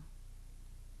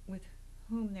with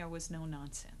whom there was no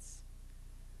nonsense.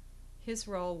 His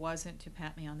role wasn't to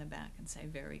pat me on the back and say,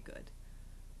 very good.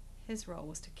 His role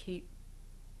was to keep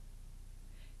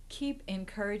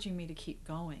encouraging me to keep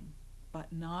going,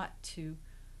 but not to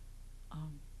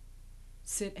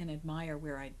sit and admire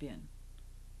where I'd been.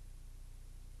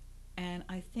 And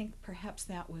I think perhaps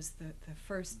that was the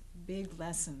first big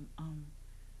lesson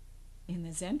in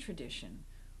the Zen tradition,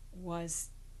 was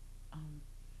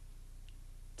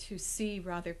to see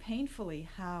rather painfully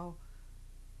how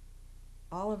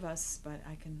all of us, but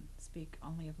I can speak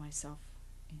only of myself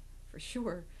for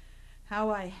sure, how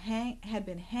I had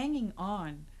been hanging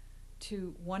on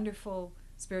to wonderful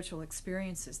spiritual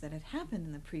experiences that had happened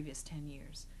in the previous 10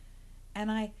 years.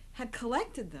 And I had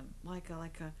collected them like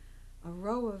a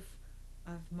row of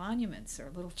monuments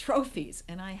or little trophies,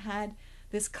 and I had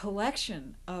this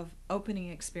collection of opening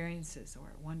experiences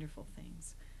or wonderful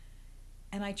things.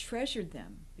 And I treasured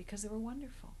them because they were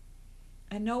wonderful.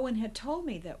 And no one had told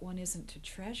me that one isn't to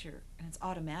treasure, and it's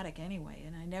automatic anyway,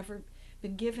 and I never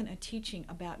been given a teaching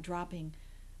about dropping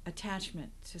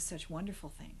attachment to such wonderful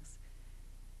things.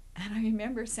 And I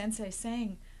remember Sensei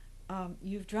saying,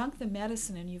 you've drunk the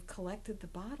medicine and you've collected the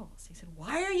bottles. He said,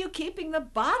 why are you keeping the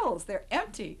bottles? They're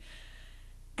empty.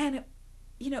 And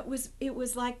it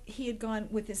was like he had gone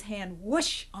with his hand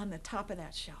whoosh on the top of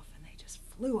that shelf, and they just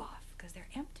flew off because they're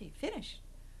empty, finished.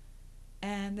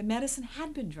 And the medicine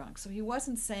had been drunk, so he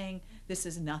wasn't saying this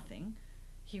is nothing.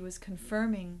 He was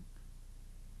confirming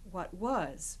what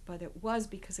was, but it was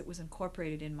because it was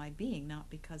incorporated in my being, not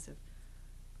because of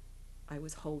I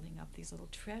was holding up these little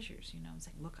treasures, and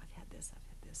saying, look, I've had this, I've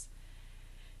had this.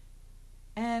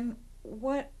 And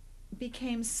what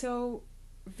became so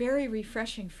very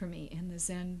refreshing for me in the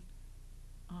Zen,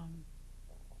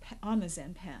 on the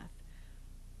Zen path,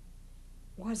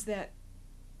 was that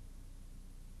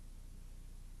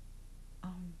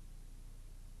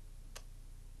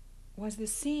was the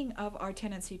seeing of our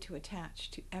tendency to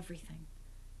attach to everything.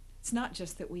 It's not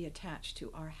just that we attach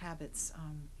to our habits,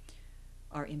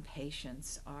 our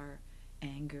impatience, our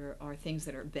anger, or things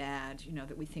that are bad,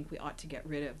 that we think we ought to get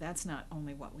rid of. That's not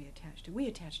only what we attach to. We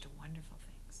attach to wonderful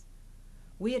things.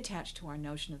 We attach to our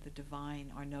notion of the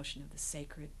divine, our notion of the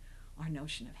sacred, our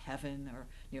notion of heaven or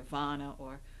nirvana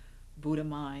or Buddha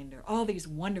mind or all these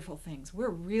wonderful things. We're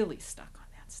really stuck on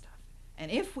that stuff. And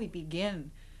if we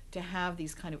begin to have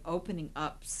these kind of opening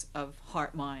ups of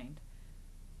heart-mind,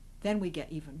 then we get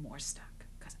even more stuck,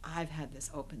 because I've had this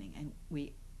opening, and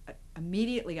we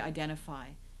immediately identify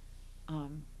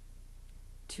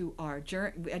to our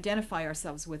journey. We identify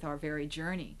ourselves with our very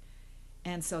journey,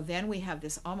 and so then we have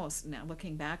this almost, now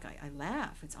looking back, I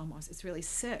laugh. It's really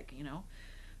sick,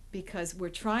 because we're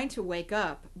trying to wake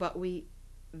up, but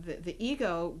the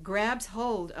ego grabs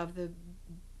hold of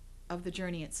the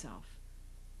journey itself,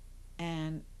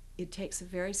 and it takes a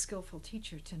very skillful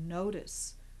teacher to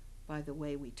notice by the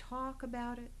way we talk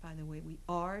about it, by the way we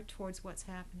are towards what's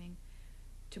happening,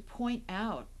 to point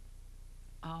out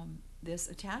this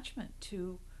attachment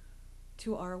to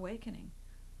our awakening.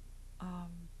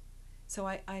 So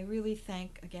I really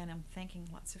thank, again, I'm thanking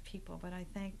lots of people, but I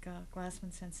thank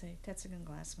Glassman Sensei, Tetsugen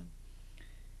Glassman,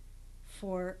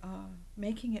 for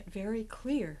making it very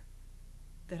clear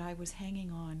that I was hanging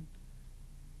on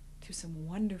to some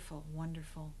wonderful,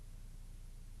 wonderful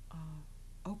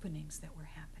openings that were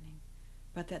happening,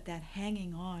 but that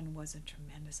hanging on was a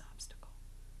tremendous obstacle.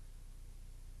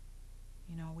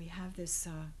 We have this,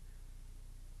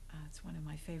 it's one of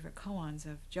my favorite koans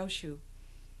of Joshu.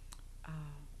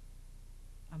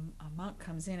 A monk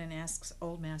comes in and asks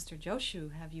Old Master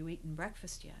Joshu, have you eaten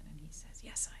breakfast yet? And he says,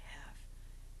 yes, I have.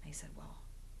 And he said, well,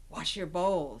 wash your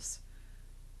bowls.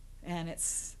 And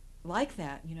it's like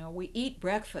that, we eat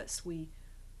breakfast, we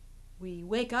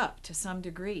wake up to some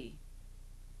degree,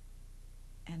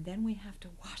 and then we have to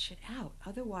wash it out.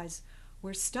 Otherwise,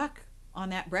 we're stuck on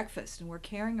that breakfast, and we're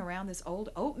carrying around this old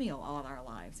oatmeal all our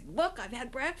lives. And look, I've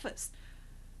had breakfast.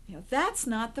 That's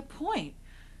not the point.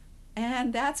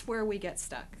 And that's where we get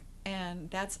stuck. And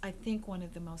that's, I think, one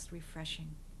of the most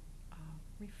refreshing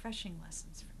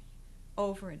lessons for me.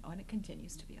 Over and on, it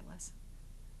continues to be a lesson.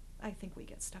 I think we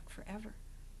get stuck forever.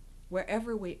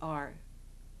 Wherever we are,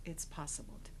 it's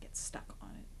possible to get stuck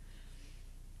on it.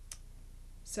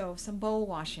 So some bowl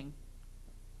washing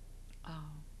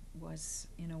was,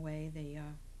 in a way,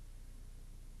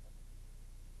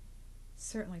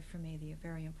 certainly for me, the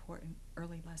very important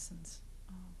early lessons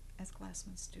as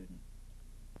Glassman student.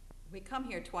 We come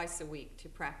here twice a week to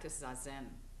practice Zazen,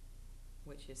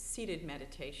 which is seated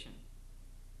meditation.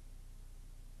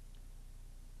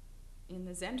 In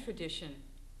the Zen tradition,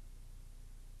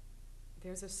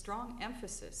 there's a strong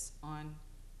emphasis on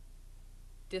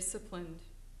disciplined,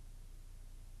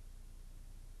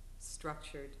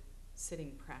 structured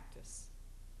sitting practice.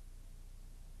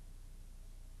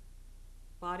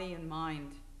 Body and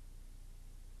mind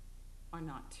are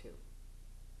not two.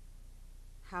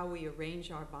 How we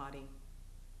arrange our body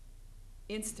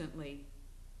instantly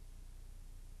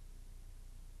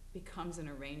becomes an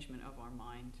arrangement of our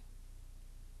mind.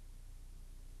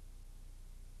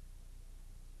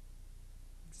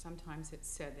 Sometimes it's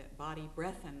said that body,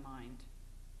 breath, and mind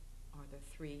are the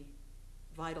three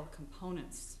vital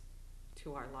components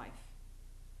to our life.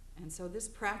 And so this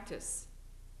practice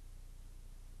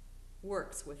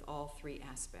works with all three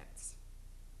aspects: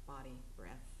 body,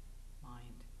 breath,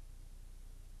 mind.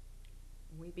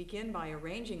 We begin by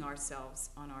arranging ourselves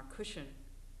on our cushion.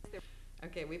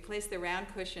 Okay, we place the round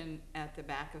cushion at the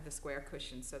back of the square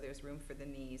cushion so there's room for the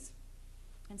knees,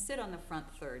 and sit on the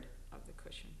front third of the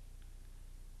cushion.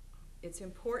 It's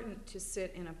important to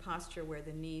sit in a posture where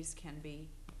the knees can be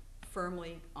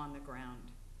firmly on the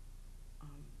ground.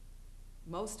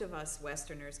 Most of us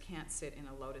Westerners can't sit in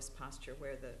a lotus posture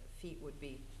where the feet would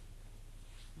be,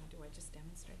 do I just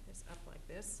demonstrate this? Up like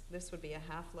this. This would be a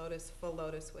half lotus. Full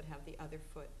lotus would have the other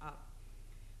foot up.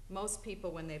 Most people,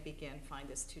 when they begin, find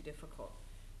this too difficult.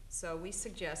 So we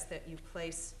suggest that you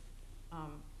place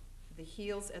the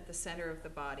heels at the center of the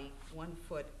body, one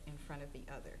foot in front of the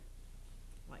other,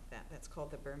 like that. That's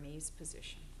called the Burmese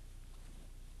position.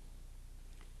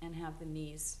 And have the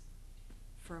knees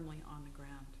firmly on the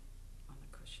ground, on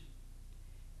the cushion.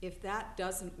 If that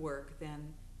doesn't work,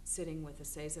 then sitting with a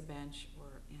seiza bench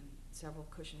or in several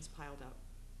cushions piled up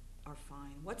are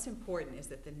fine. What's important is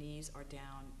that the knees are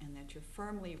down and that you're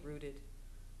firmly rooted,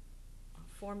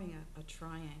 forming a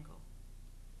triangle.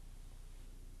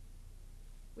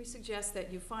 We suggest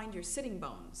that you find your sitting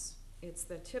bones. It's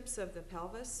the tips of the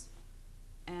pelvis.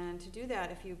 And to do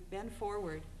that, if you bend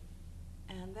forward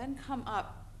and then come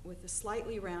up with a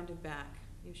slightly rounded back,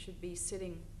 you should be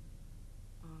sitting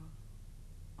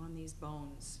on these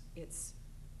bones. It's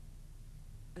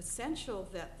essential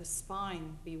that the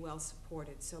spine be well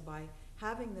supported. So by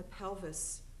having the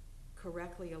pelvis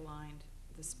correctly aligned,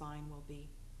 the spine will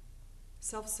be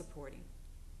self-supporting,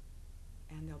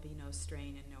 and there'll be no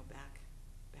strain and no back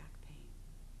pain.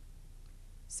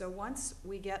 So once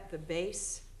we get the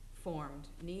base formed,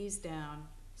 knees down,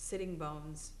 sitting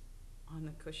bones on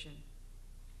the cushion,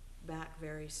 back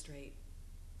very straight,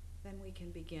 then we can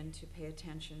begin to pay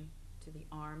attention to the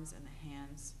arms and the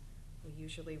hands. We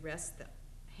usually rest the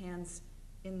hands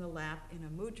in the lap in a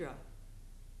mudra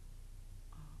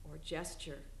or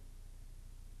gesture.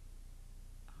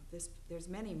 There's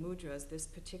many mudras. This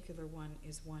particular one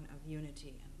is one of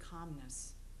unity and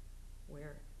calmness,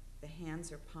 where the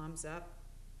hands are palms up,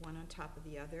 one on top of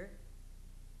the other.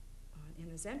 In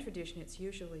the Zen tradition, it's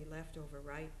usually left over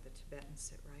right. The Tibetans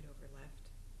sit right over left.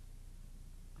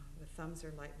 The thumbs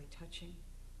are lightly touching.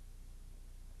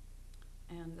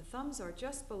 And the thumbs are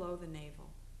just below the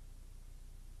navel.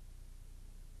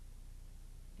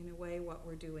 In a way, what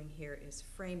we're doing here is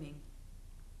framing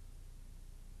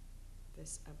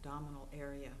this abdominal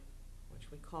area,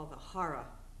 which we call the hara,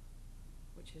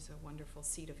 which is a wonderful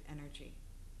seat of energy.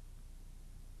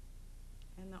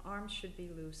 And the arms should be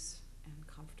loose and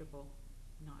comfortable,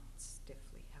 not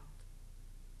stiffly held.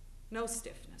 No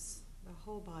stiffness. The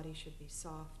whole body should be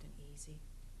soft and easy.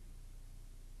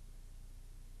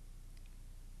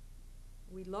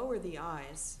 We lower the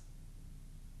eyes,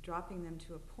 dropping them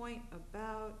to a point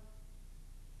about,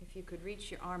 if you could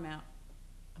reach your arm out,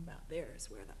 about there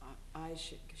is where the eyes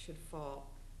should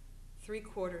fall,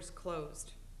 3/4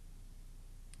 closed.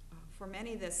 For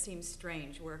many, this seems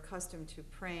strange. We're accustomed to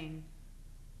praying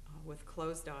with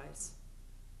closed eyes.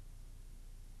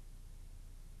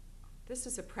 This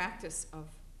is a practice of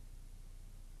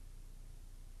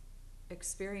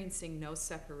experiencing no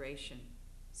separation.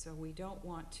 So we don't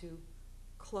want to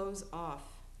close off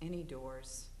any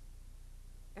doors.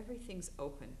 Everything's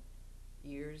open.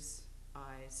 Ears,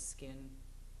 eyes, skin,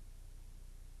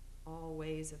 all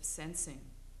ways of sensing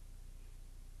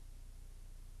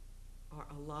are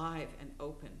alive and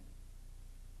open.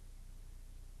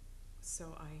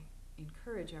 So I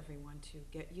encourage everyone to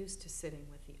get used to sitting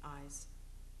with the eyes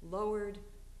lowered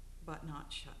but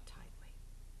not shut tightly.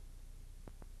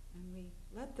 And we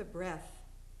let the breath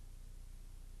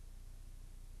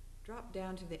drop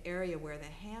down to the area where the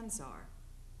hands are.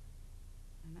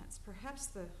 And that's perhaps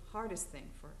the hardest thing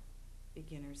for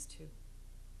beginners to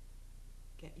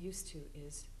get used to,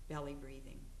 is belly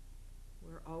breathing.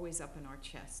 We're always up in our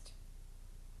chest.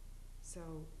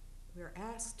 So we're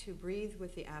asked to breathe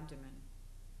with the abdomen.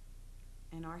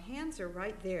 And our hands are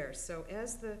right there. So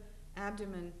as the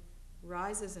abdomen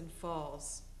rises and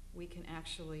falls, we can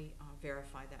actually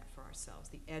verify that for ourselves.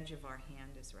 The edge of our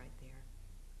hand is right there.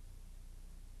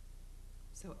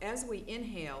 So as we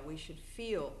inhale, we should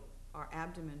feel our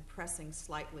abdomen pressing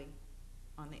slightly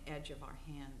on the edge of our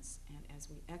hands. And as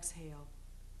we exhale,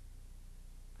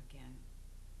 again,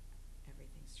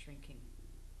 everything's shrinking.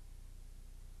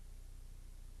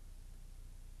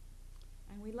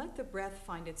 And we let the breath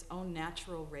find its own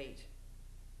natural rate.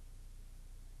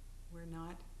 We're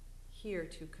not here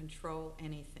to control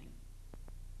anything.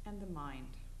 And the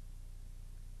mind.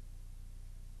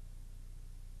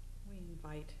 We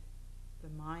invite the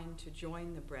mind to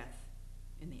join the breath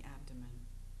in the abdomen.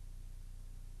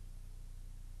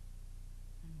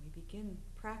 And we begin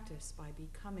practice by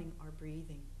becoming our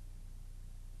breathing,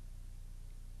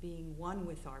 being one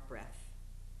with our breath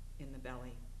in the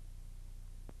belly.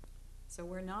 So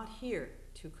we're not here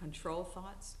to control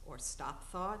thoughts or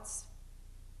stop thoughts.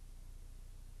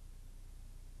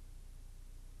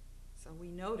 So we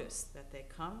notice that they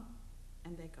come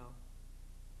and they go,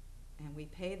 and we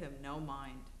pay them no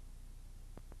mind.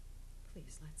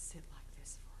 Please, let's sit like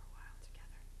this for a while together.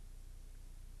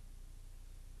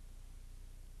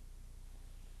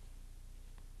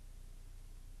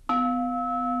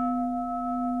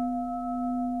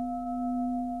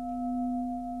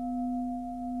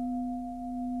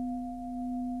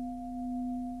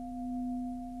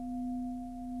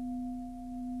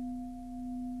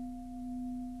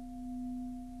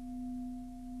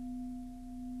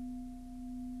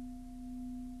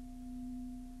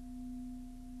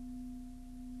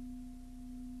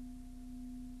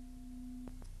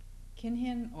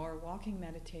 Kinhin, or walking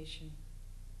meditation,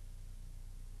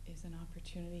 is an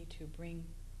opportunity to bring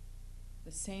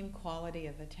the same quality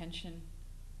of attention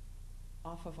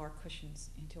off of our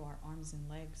cushions into our arms and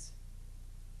legs.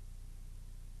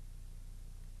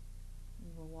 We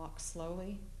will walk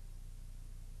slowly,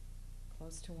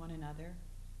 close to one another,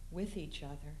 with each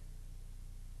other,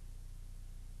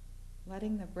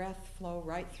 letting the breath flow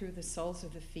right through the soles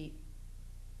of the feet,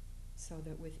 so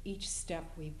that with each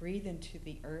step we breathe into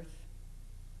the earth.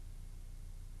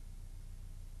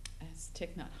 As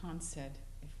Thich Nhat Hanh said,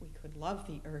 if we could love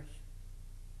the earth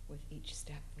with each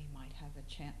step, we might have a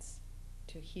chance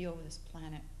to heal this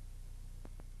planet.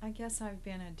 I guess I've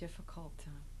been a difficult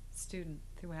student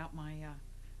throughout my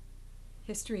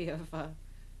history of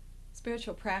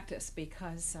spiritual practice,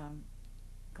 because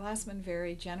Glassman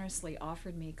very generously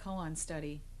offered me koan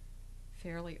study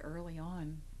fairly early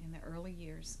on in the early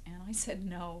years, and I said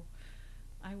no.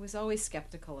 I was always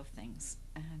skeptical of things,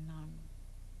 and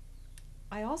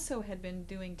I also had been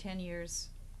doing 10 years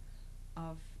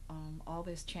of all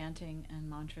this chanting and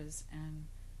mantras and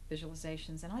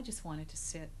visualizations, and I just wanted to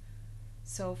sit.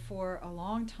 So for a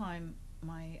long time,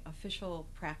 my official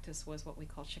practice was what we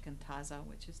call shikantaza,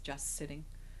 which is just sitting.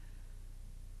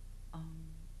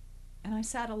 And I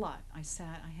sat a lot. I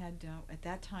had, at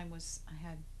that time I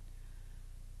had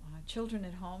children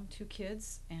at home, 2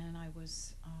 kids, and I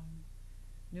was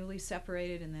newly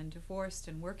separated and then divorced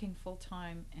and working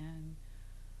full-time, and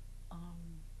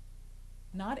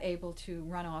not able to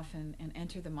run off and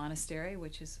enter the monastery,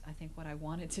 which is, I think, what I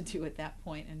wanted to do at that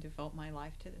point, and devote my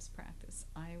life to this practice.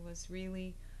 I was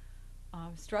really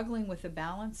struggling with the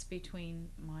balance between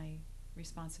my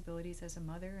responsibilities as a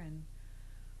mother and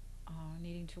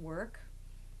needing to work.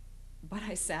 But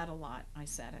I sat a lot. I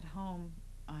sat at home.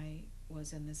 I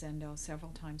was in the Zendo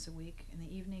several times a week, in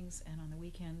the evenings and on the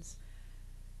weekends,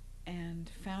 and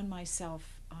found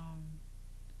myself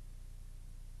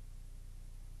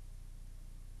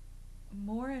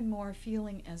more and more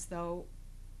feeling as though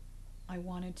I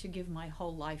wanted to give my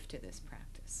whole life to this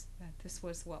practice, that this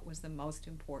was what was the most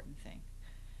important thing.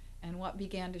 And what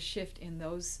began to shift in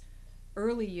those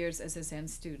early years as a Zen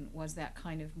student was that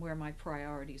kind of where my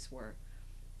priorities were.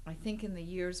 I think in the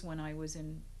years when I was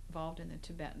involved in the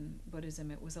Tibetan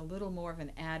Buddhism, it was a little more of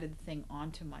an added thing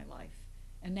onto my life.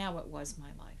 And now it was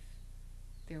my life.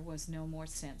 There was no more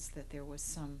sense that there was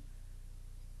some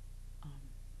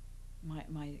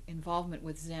my involvement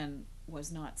with Zen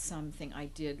was not something I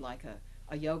did like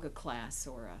a yoga class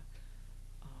or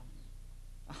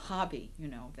a hobby,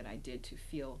 that I did to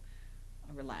feel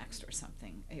relaxed or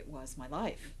something. It was my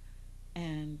life.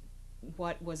 And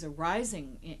what was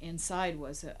arising inside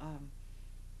was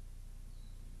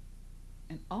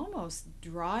an almost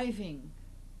driving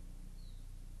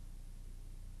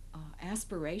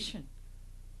aspiration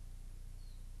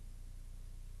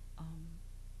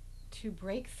to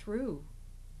break through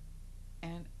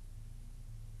and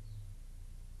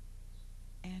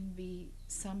be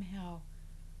somehow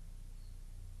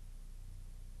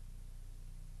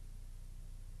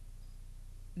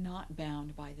not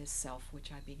bound by this self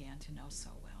which I began to know so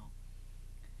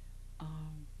well.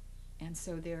 And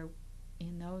so there,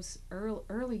 in those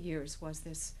early years, was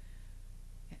this,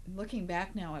 looking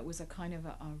back now, it was a kind of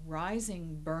a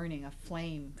rising, burning, a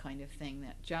flame kind of thing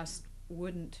that just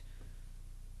wouldn't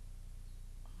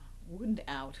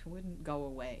go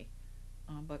away,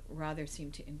 but rather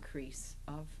seemed to increase,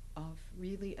 of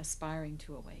really aspiring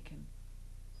to awaken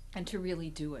and to really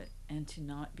do it, and to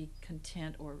not be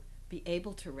content or be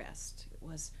able to rest. It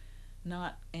was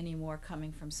not anymore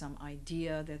coming from some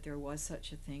idea that there was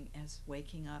such a thing as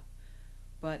waking up,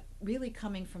 but really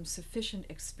coming from sufficient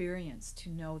experience to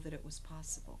know that it was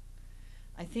possible.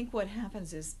 I think what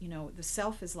happens is, the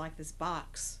self is like this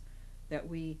box that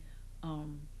we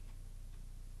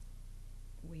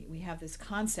have this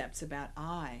concepts about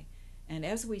I, and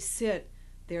as we sit,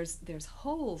 there's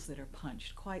holes that are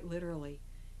punched quite literally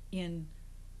in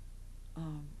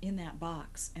that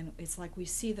box, and it's like we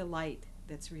see the light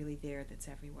that's really there, that's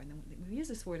everywhere. And we use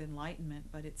this word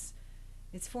enlightenment, but it's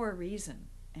for a reason,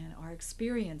 and our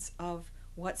experience of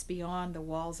what's beyond the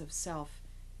walls of self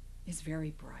is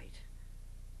very bright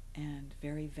and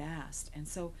very vast. And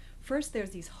so first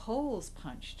there's these holes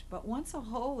punched, but once a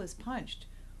hole is punched,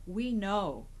 we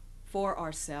know for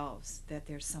ourselves that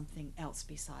there's something else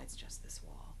besides just this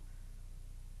wall.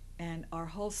 And our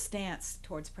whole stance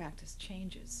towards practice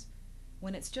changes.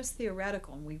 When it's just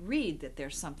theoretical and we read that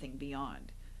there's something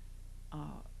beyond,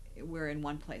 we're in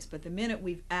one place. But the minute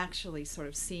we've actually sort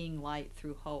of seeing light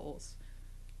through holes,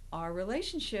 our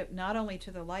relationship not only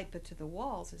to the light but to the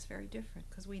walls is very different,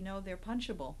 because we know they're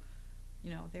punchable.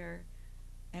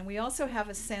 And we also have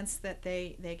a sense that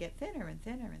they get thinner and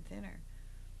thinner and thinner.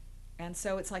 And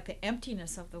so it's like the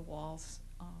emptiness of the walls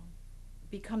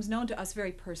becomes known to us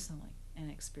very personally and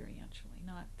experientially,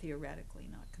 not theoretically,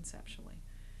 not conceptually.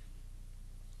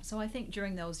 So I think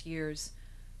during those years,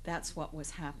 that's what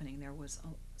was happening. There was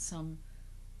some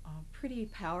pretty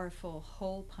powerful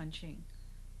hole punching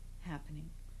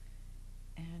happening.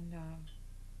 And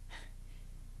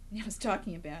I was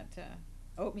talking about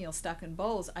oatmeal stuck in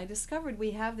bowls. I discovered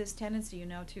we have this tendency,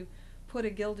 to put a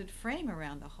gilded frame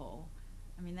around the hole.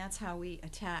 I mean, that's how we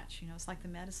attach, it's like the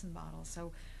medicine bottle.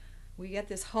 So we get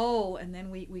this hole, and then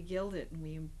we gild it, and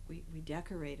we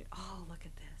decorate it. Oh, look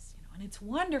at this, and it's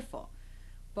wonderful.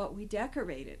 But we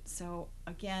decorate it. So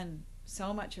again,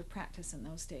 so much of practice in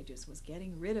those stages was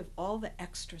getting rid of all the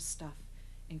extra stuff,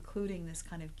 including this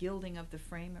kind of gilding of the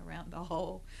frame around the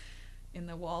hole in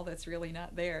the wall that's really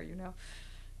not there,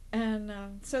 And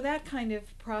so that kind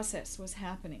of process was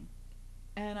happening.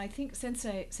 And I think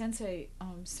Sensei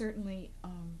certainly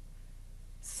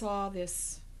saw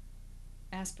this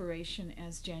aspiration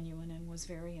as genuine and was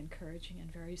very encouraging and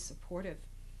very supportive.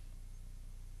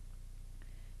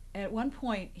 At one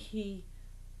point, he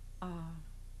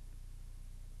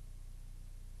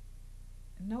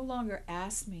no longer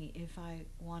asked me if I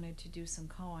wanted to do some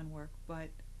koan work, but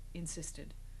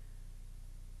insisted.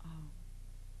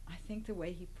 I think the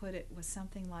way he put it was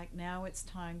something like, now it's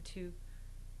time to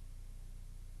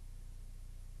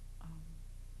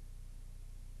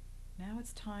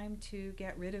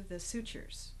get rid of the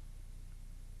sutures.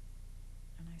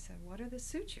 And I said, what are the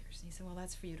sutures? And he said, well,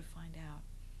 that's for you to find out.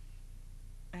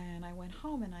 And I went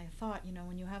home and I thought,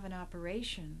 when you have an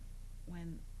operation,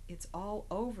 when it's all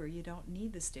over, you don't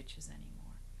need the stitches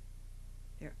anymore.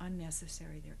 They're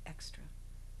unnecessary, they're extra.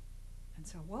 And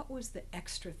so what was the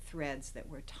extra threads that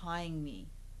were tying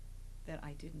me that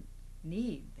I didn't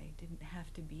need? They didn't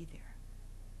have to be there.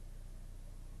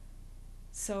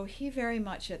 So he very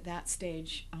much at that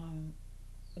stage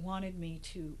wanted me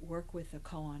to work with the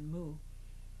koan mu.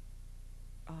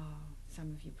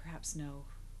 Some of you perhaps know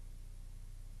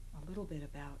a little bit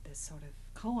about this sort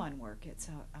of koan work. It's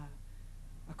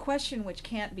a question which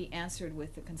can't be answered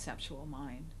with the conceptual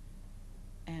mind.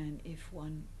 And if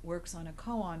one works on a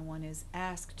koan, one is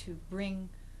asked to bring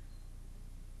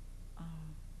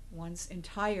one's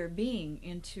entire being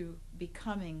into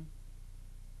becoming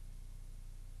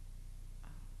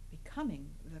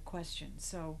the question.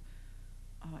 So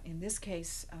in this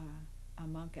case, a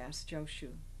monk asked Joshu,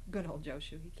 good old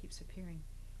Joshu, he keeps appearing.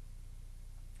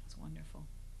 It's wonderful,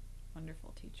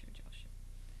 wonderful teacher, Joshu.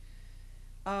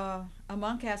 A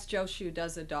monk asks Joshu,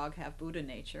 does a dog have Buddha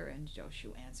nature? And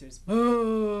Joshu answers,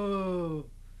 moo,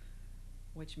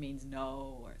 which means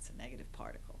no, or it's a negative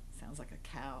particle. Sounds like a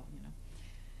cow, you know.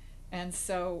 And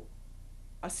so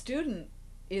a student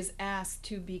is asked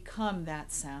to become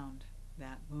that sound,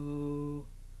 that moo.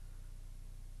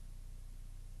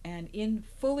 And in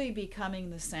fully becoming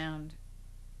the sound,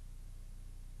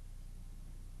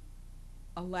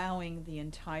 allowing the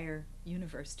entire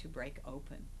universe to break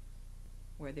open,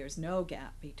 where there's no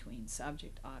gap between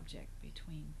subject, object,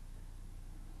 between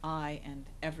I and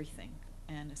everything.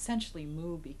 And essentially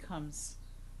Mu becomes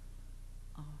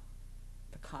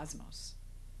the cosmos.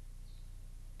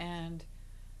 And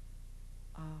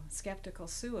skeptical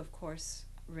Sue, of course,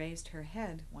 raised her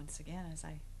head once again.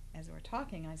 As we're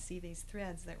talking, I see these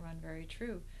threads that run very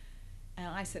true. And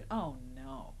I said, oh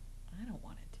no, I don't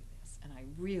want to do this. And I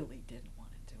really didn't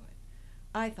want to do it.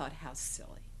 I thought, how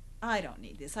silly. I don't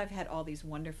need this. I've had all these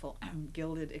wonderful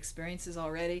gilded experiences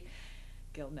already.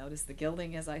 Notice the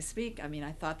gilding as I speak. I mean,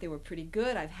 I thought they were pretty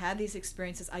good. I've had these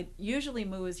experiences. Usually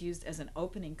Mu is used as an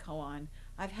opening koan.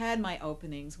 I've had my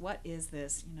openings. What is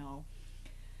this, you know?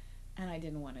 And I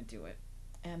didn't want to do it.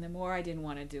 And the more I didn't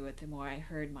want to do it, the more I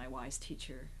heard my wise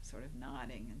teacher sort of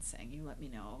nodding and saying, you let me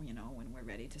know, you know, when we're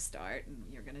ready to start, and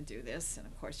you're going to do this, and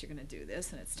of course you're going to do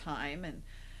this, and it's time.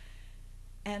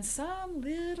 And some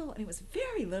little, and it was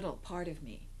very little part of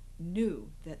me, knew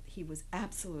that he was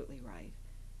absolutely right,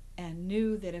 and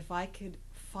knew that if I could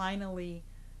finally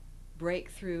break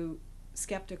through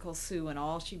skeptical Sue and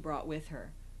all she brought with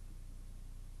her,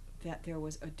 that there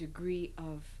was a degree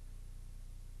of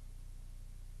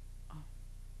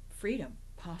freedom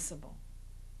possible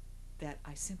that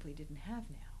I simply didn't have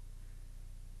now.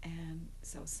 And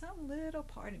so some little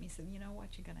part of me said, you know what,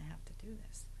 you're going to have to do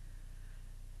this.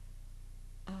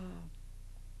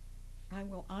 I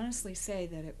will honestly say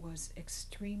that it was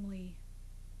extremely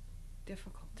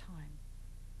difficult time.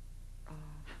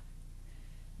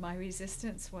 My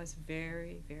resistance was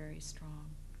very, very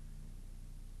strong.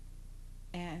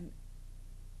 And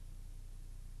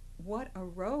what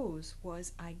arose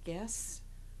was, I guess,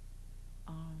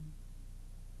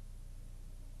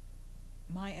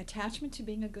 my attachment to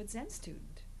being a good Zen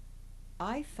student.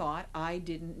 I thought I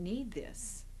didn't need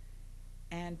this,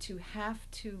 and to have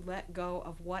to let go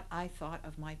of what I thought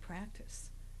of my practice.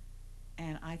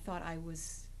 And I thought I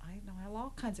have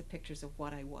all kinds of pictures of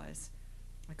what I was.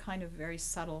 A kind of very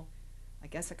subtle, I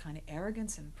guess a kind of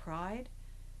arrogance and pride,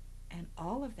 and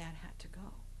all of that had to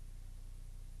go.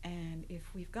 And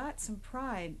if we've got some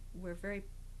pride,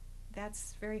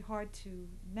 that's very hard to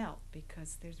melt,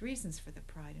 because there's reasons for the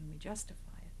pride and we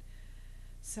justify it.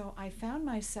 So I found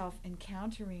myself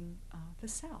encountering the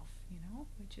self, you know,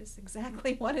 which is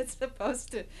exactly what it's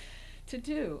supposed to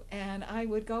do. And I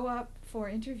would go up for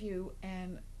interview,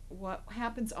 and what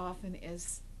happens often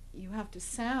is you have to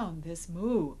sound this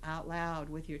mu out loud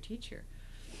with your teacher.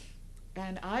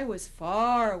 And I was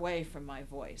far away from my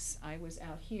voice. I was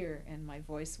out here, and my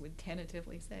voice would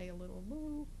tentatively say a little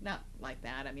moo. Not like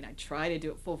that. I mean, I try to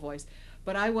do it full voice,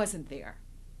 but I wasn't there.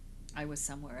 I was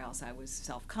somewhere else. I was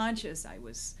self-conscious. I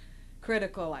was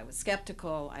critical. I was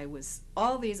skeptical. I was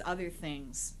all these other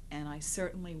things, and I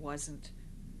certainly wasn't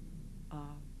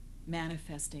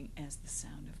manifesting as the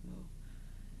sound of mu.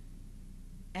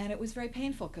 And it was very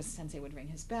painful, because Sensei would ring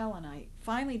his bell, and I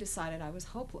finally decided I was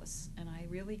hopeless, and I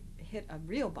really hit a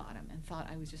real bottom and thought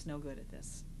I was just no good at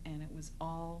this. And it was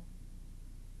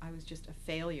I was just a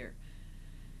failure.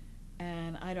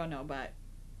 And I don't know about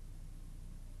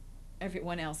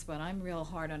everyone else, but I'm real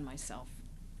hard on myself.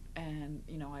 And,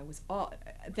 you know,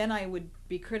 then I would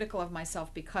be critical of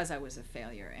myself because I was a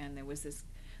failure. And there was this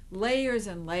layers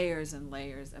and layers and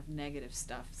layers of negative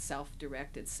stuff,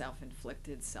 self-directed,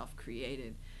 self-inflicted,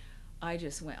 self-created. I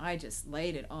just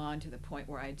laid it on to the point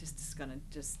where I just gonna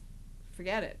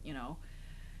forget it, you know.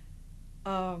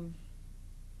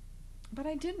 But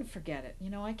I didn't forget it, you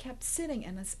know. I kept sitting,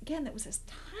 and again, there was this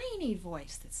tiny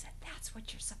voice that said, that's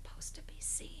what you're supposed to be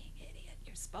seeing, idiot.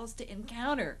 You're supposed to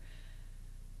encounter.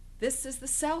 This is the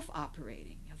self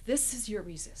operating. You know, this is your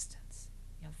resistance.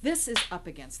 You know, this is up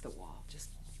against the wall, just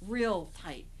real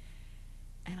tight.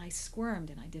 And I squirmed,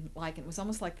 and I didn't like it. It was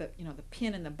almost like the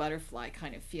pin in the butterfly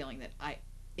kind of feeling that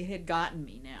it had gotten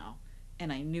me now,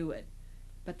 and I knew it.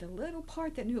 But the little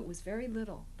part that knew it was very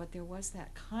little, but there was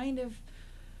that kind of,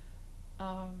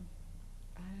 I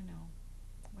don't know,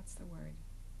 what's the word?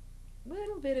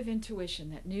 Little bit of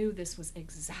intuition that knew this was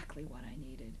exactly what I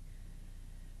needed.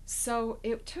 So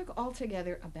it took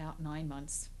altogether about 9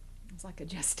 months. It was like a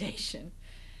gestation.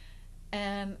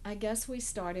 And I guess we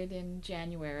started in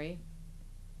January,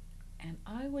 And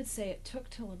I would say it took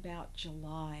till about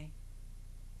July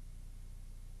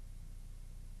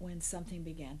when something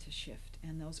began to shift.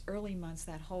 And those early months,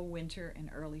 that whole winter and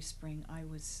early spring, I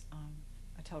was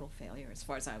a total failure as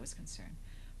far as I was concerned.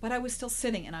 But I was still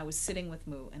sitting, and I was sitting with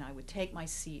Mu, and I would take my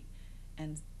seat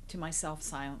and to myself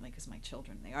silently, because my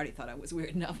children, they already thought I was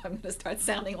weird enough. I'm going to start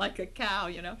sounding like a cow,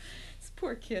 you know. These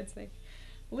poor kids, they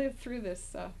lived through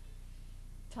this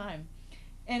time.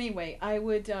 Anyway, I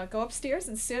would go upstairs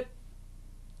and sit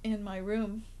in my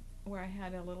room where I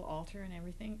had a little altar and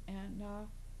everything, and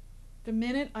the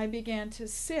minute I began to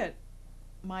sit,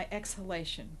 my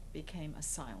exhalation became a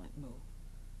silent Mu.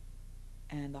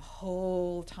 And the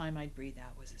whole time I'd breathe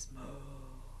out was this Mu.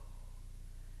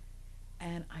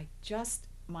 And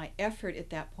my effort at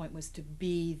that point was to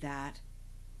be that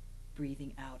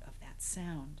breathing out of that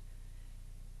sound.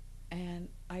 And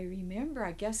I remember,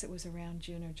 I guess it was around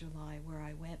June or July, where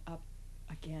I went up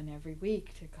again every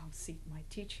week to go see my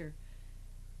teacher.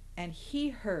 And he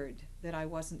heard that I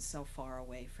wasn't so far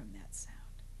away from that sound.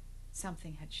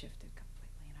 Something had shifted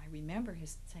completely. And I remember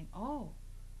his saying, oh.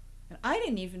 And I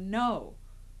didn't even know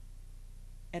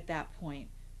at that point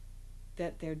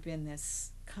that there'd been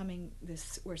this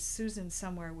where Susan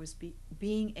somewhere was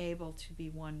being able to be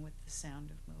one with the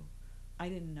sound of Mu. I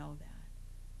didn't know that.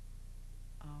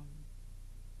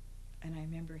 And I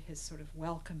remember his sort of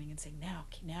welcoming and saying, now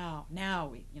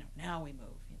we move, you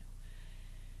know.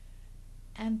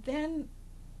 And then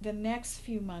the next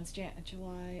few months,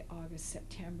 July, August,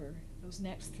 September, those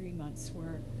next 3 months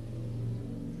were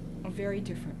a very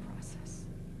different process.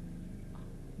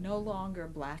 No longer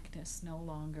blackness, no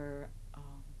longer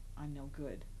I'm no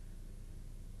good,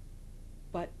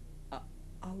 but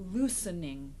a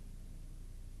loosening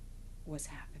was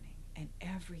happening, and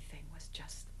everything was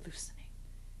just loosening.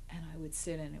 And I would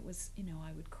sit, and it was, you know,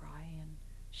 I would cry and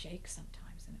shake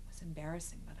sometimes, and it was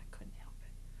embarrassing, but I couldn't help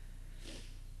it.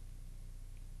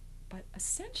 But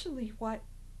essentially what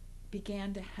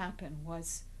began to happen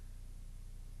was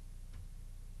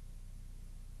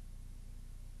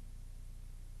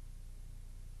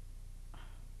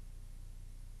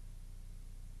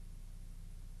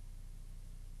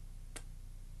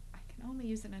I can only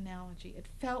use an analogy. It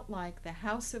felt like the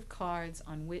house of cards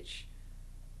on which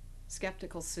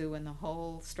Skeptical Sue and the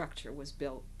whole structure was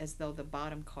built, as though the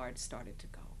bottom card started to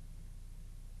go.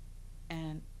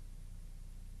 And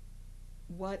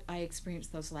what I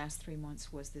experienced those last 3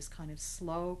 months was this kind of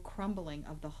slow crumbling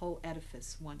of the whole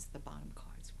edifice once the bottom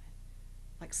cards went.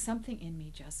 Like something in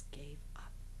me just gave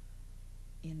up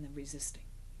in the resisting.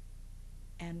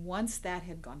 And once that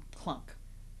had gone clunk,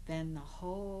 then the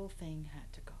whole thing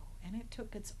had to go. And it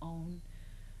took its own,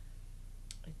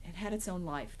 it had its own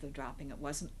life, the dropping. It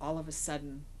wasn't all of a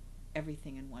sudden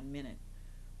everything in 1 minute.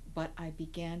 But I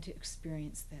began to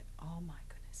experience that, oh my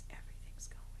goodness, everything's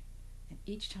going. And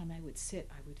each time I would sit,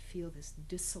 I would feel this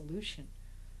dissolution.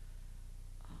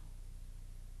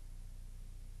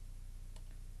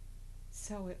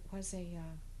 So it was a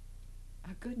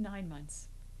good 9 months.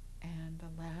 And the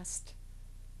last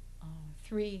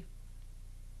 3,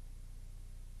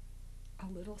 a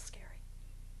little scary.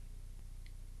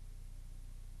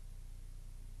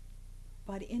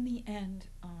 But in the end,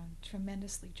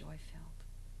 tremendously joy-filled.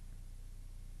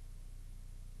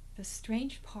 The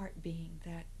strange part being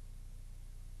that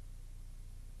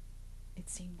it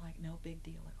seemed like no big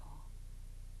deal at all.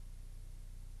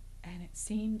 And it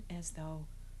seemed as though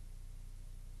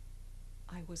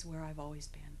I was where I've always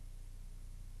been.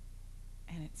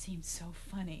 And it seemed so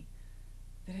funny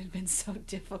that it had been so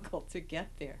difficult to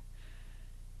get there.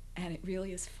 And it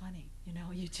really is funny, you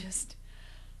know, you just,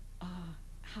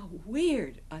 how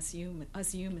weird us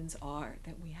humans are,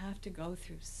 that we have to go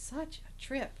through such a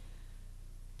trip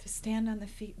to stand on the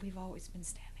feet we've always been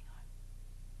standing on.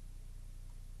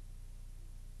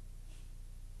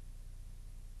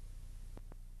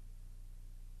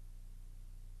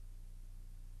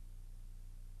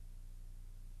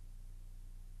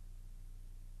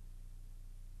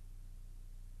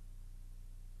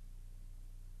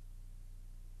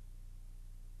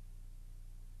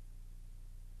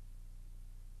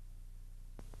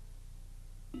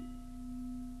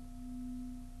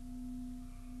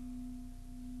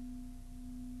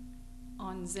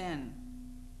 On Zen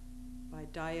by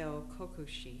Daiyo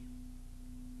Kokushi.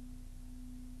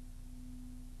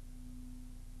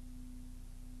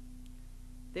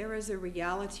 There is a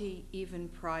reality even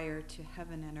prior to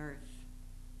heaven and earth.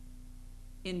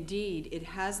 Indeed, it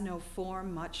has no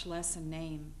form, much less a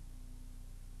name.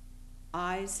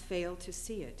 Eyes fail to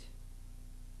see it.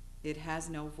 It has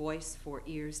no voice for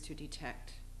ears to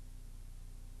detect.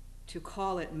 To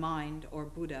call it mind or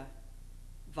Buddha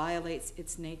violates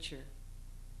its nature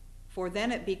for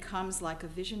then it becomes like a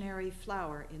visionary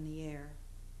flower in the air.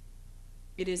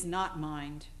 It is not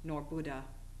mind nor Buddha,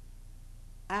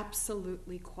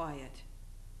 absolutely quiet,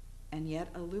 and yet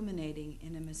illuminating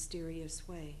in a mysterious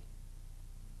way.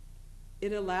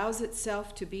 It allows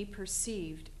itself to be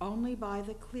perceived only by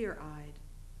the clear-eyed.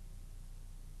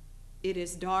 It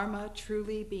is Dharma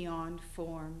truly beyond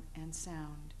form and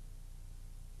sound.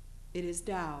 It is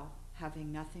Tao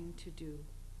having nothing to do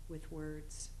with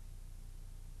words.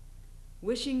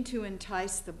 Wishing to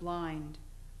entice the blind,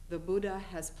 the Buddha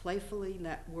has playfully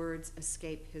let words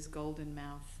escape his golden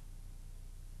mouth.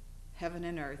 Heaven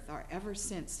and earth are ever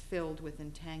since filled with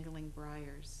entangling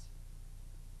briars.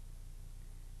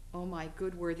 O my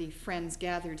good worthy friends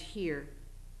gathered here,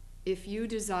 if you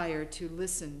desire to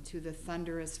listen to the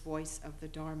thunderous voice of the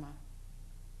Dharma,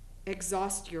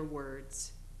 exhaust your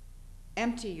words,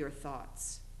 empty your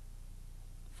thoughts,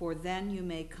 for then you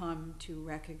may come to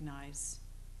recognize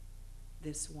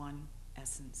this one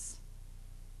essence.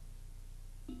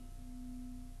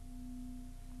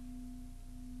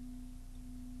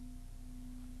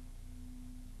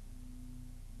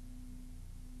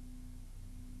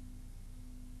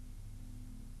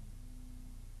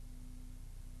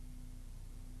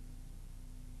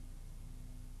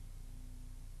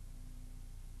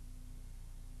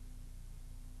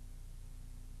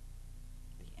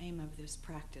 The aim of this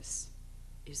practice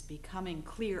is becoming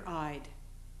clear-eyed.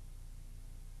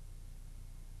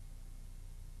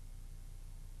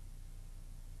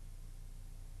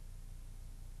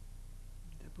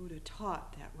 The Buddha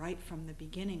taught that right from the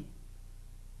beginning.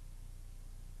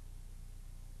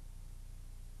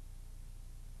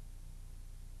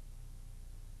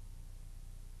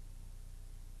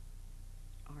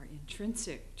 Our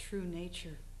intrinsic true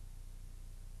nature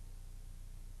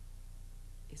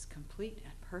is complete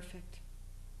and perfect,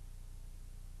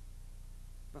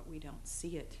 but we don't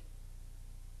see it.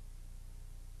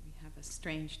 We have a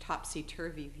strange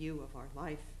topsy-turvy view of our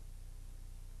life.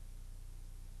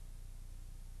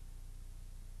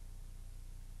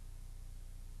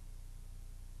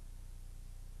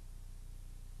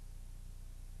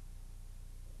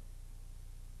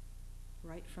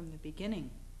 Right from the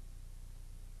beginning,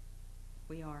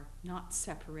 we are not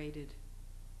separated.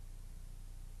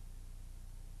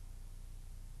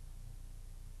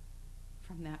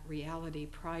 From that reality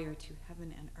prior to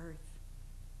heaven and earth.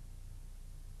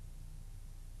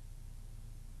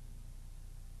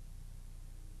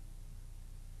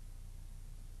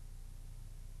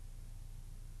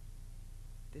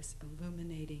 This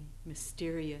illuminating,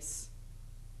 mysterious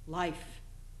life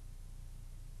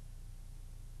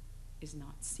is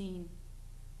not seen,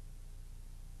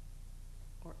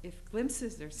 or if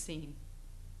glimpses are seen,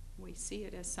 we see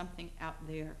it as something out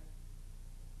there.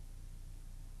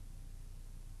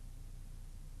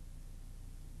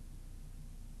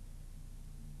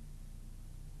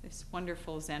 This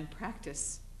wonderful Zen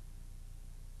practice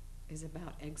is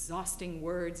about exhausting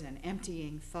words and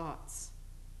emptying thoughts,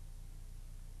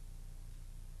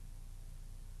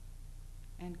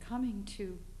 and coming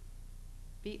to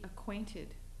be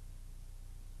acquainted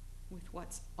with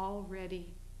what's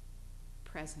already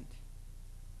present.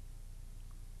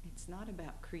 It's not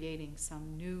about creating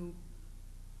some new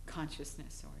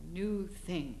consciousness or new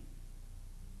thing.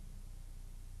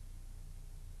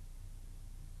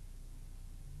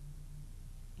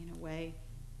 In a way,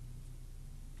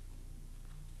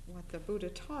 what the Buddha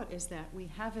taught is that we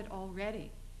have it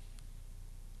already.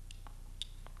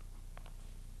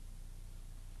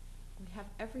 We have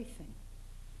everything.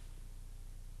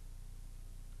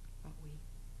 But we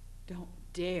don't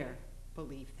dare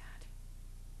believe that.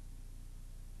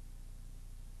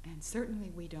 And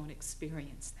certainly we don't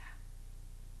experience that.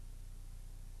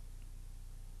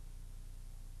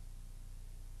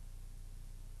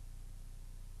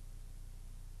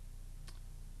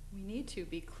 We need to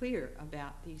be clear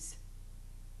about these,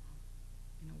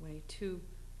 in a way, two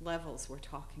levels we're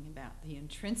talking about. The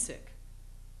intrinsic,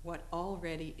 what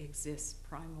already exists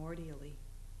primordially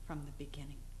from the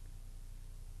beginning.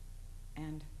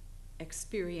 And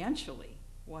experientially,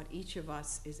 what each of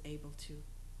us is able to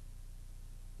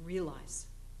realize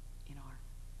in our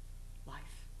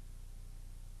life.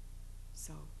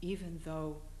 So even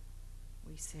though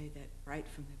we say that right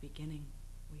from the beginning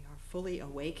we are fully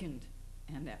awakened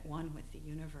and at one with the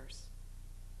universe,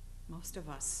 most of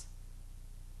us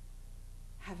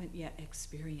haven't yet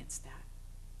experienced that.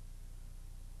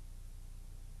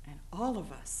 And all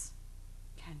of us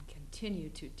can continue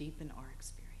to deepen our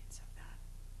experience of that.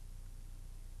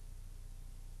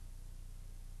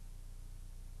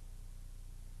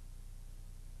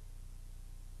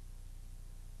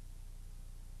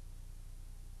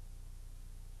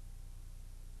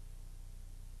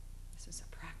 is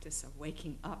a practice of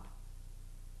waking up,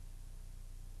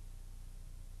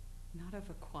 not of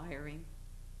acquiring,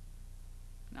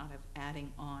 not of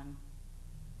adding on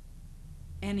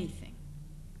anything.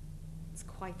 It's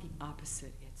quite the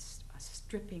opposite. It's a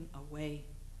stripping away,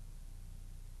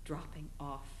 dropping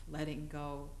off, letting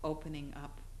go, opening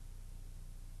up.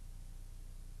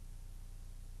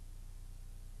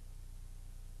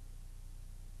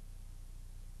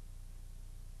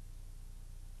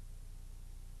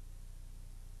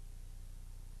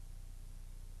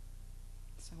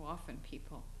 So often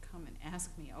people come and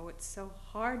ask me, oh, it's so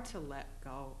hard to let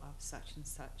go of such and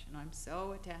such, and I'm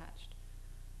so attached.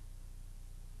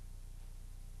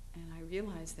 And I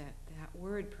realize that that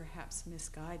word perhaps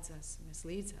misguides us,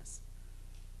 misleads us.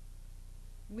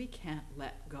 We can't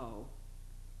let go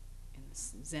in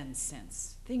the Zen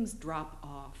sense. Things drop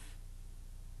off.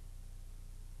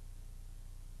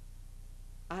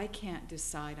 I can't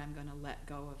decide I'm going to let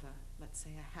go of let's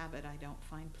say, a habit I don't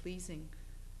find pleasing,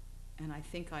 and I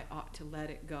think I ought to let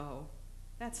it go.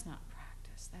 That's not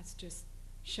practice. That's just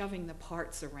shoving the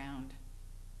parts around,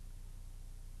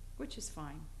 which is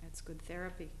fine. It's good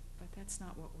therapy, but that's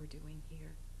not what we're doing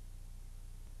here.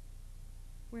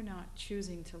 We're not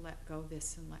choosing to let go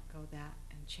this and let go that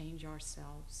and change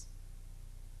ourselves.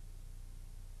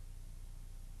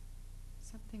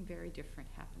 Something very different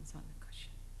happens on the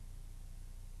cushion.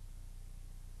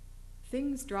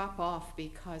 Things drop off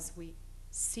because we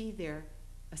see their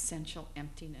essential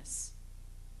emptiness,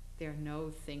 their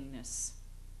no-thingness,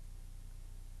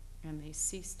 and they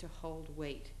cease to hold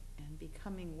weight, and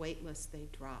becoming weightless, they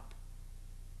drop.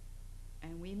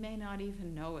 And we may not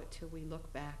even know it till we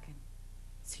look back and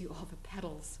see all the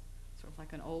petals, sort of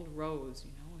like an old rose,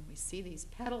 and we see these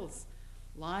petals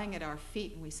lying at our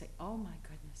feet, and we say, oh my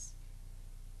goodness,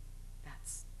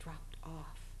 that's dropped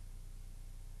off.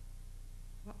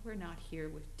 What we're not here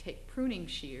with, take pruning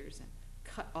shears and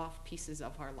cut off pieces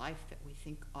of our life that we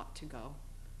think ought to go.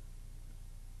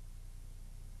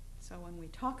 So when we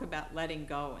talk about letting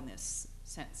go in this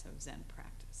sense of Zen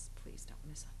practice, please don't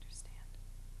misunderstand.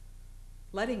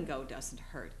 Letting go doesn't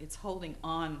hurt. It's holding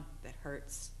on that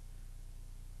hurts.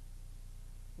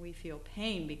 We feel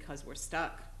pain because we're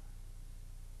stuck.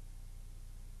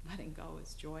 Letting go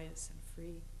is joyous and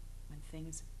free when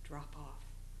things drop off.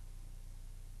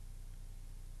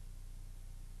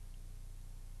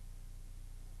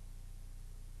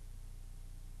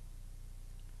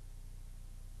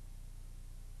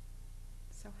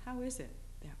 So how is it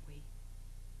that we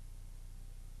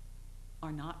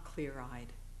are not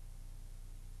clear-eyed?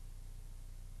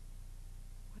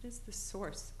 What is the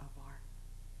source of our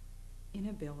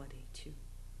inability to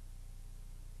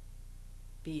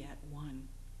be at one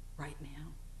right now?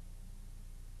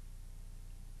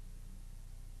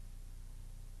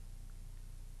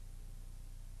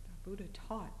 The Buddha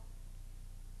taught,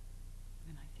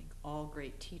 and I think all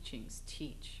great teachings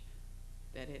teach,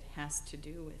 that it has to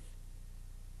do with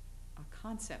a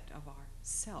concept of our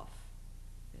self,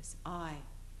 this I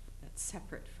that's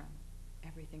separate from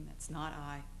everything that's not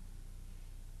I.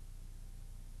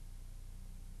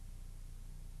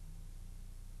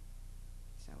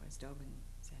 So as Dogen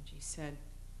Zenji said,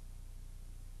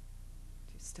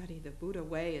 to study the Buddha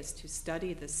way is to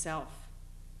study the self.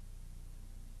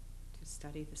 To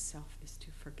study the self is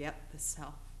to forget the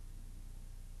self.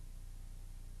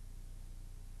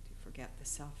 To forget the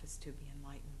self is to be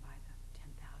enlightened by the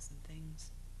 10,000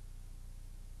 things.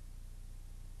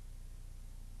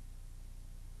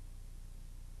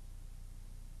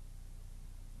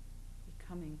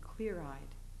 Becoming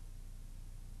clear-eyed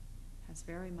has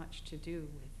very much to do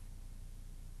with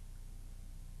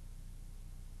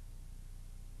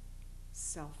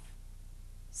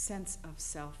sense of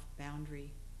self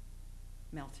boundary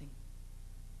melting,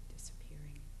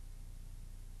 disappearing.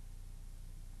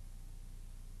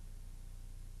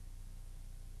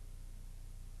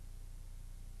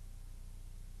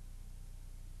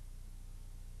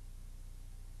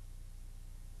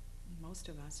 And most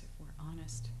of us, if we're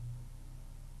honest,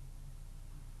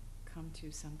 come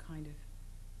to some kind of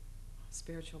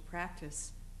spiritual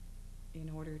practice in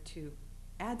order to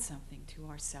add something to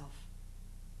ourself.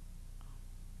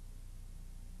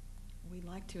 We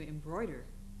like to embroider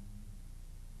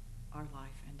our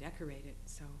life and decorate it.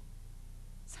 So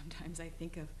sometimes I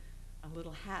think of a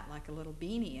little hat like a little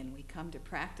beanie, and we come to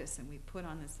practice and we put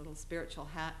on this little spiritual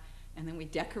hat and then we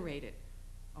decorate it.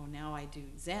 Oh, now I do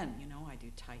Zen, I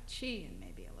do Tai Chi and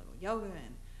maybe a little yoga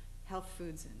and health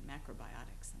foods and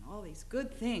macrobiotics and all these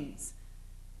good things.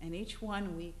 And each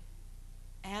one we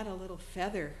add a little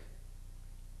feather.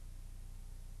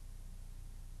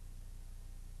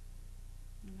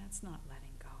 And that's not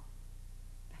letting go.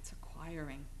 That's acquiring.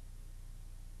 inspiring.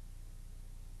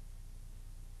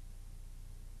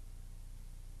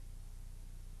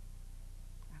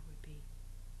 I would be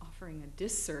offering a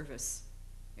disservice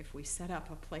if we set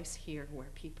up a place here where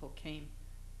people came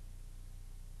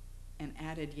and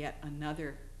added yet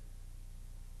another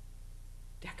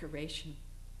decoration.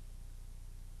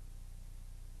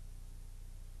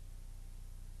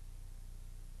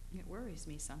 It worries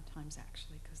me sometimes,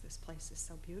 actually, because this place is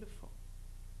so beautiful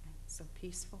and so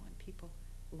peaceful, and people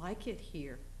like it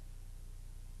here.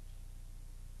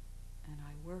 And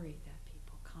I worry that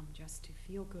people come just to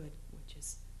feel good, which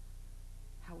is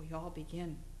how we all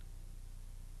begin,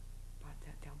 but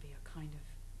that there'll be a kind of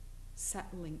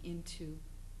settling into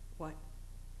what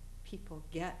people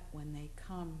get when they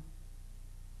come,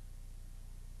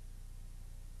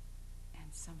 and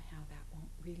somehow that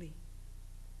won't really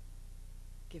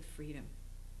give freedom.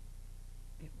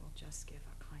 It will just give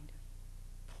a kind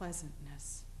of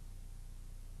pleasantness.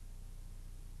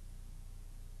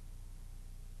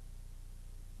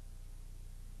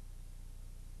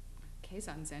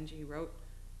 Keizan Zenji wrote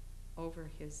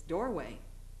over his doorway,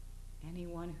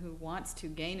 "Anyone who wants to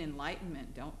gain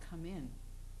enlightenment, don't come in."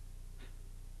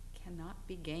 Cannot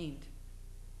be gained,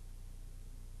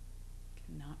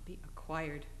 cannot be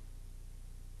acquired.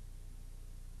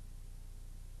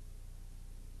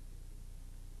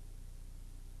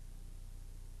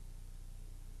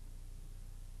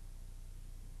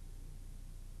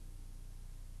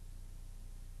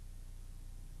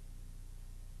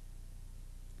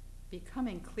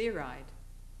 Becoming clear-eyed,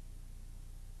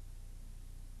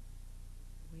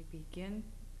 we begin,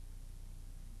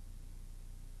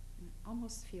 and it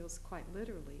almost feels quite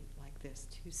literally like this,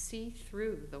 to see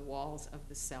through the walls of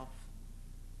the self.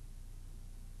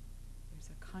 There's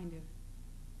a kind of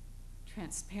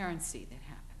transparency that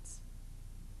happens.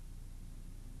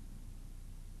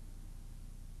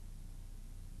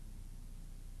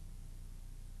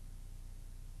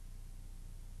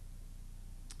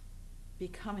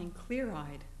 Becoming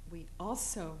clear-eyed, we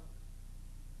also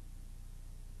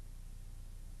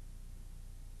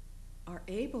are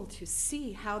able to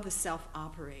see how the self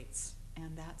operates,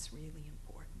 and that's really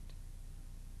important.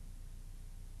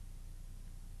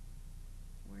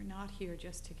 We're not here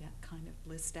just to get kind of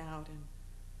blissed out and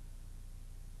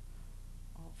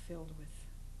all filled with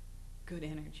good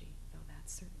energy, though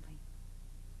that's certainly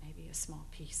maybe a small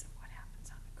piece of what happens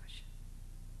on the cushion.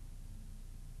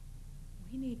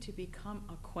 We need to become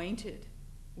acquainted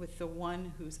with the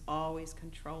one who's always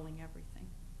controlling everything.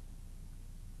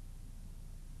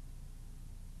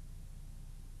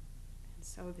 And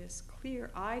so this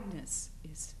clear-eyedness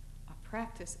is a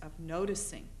practice of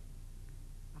noticing,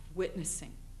 of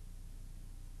witnessing,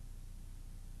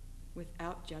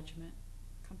 without judgment,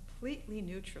 completely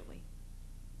neutrally.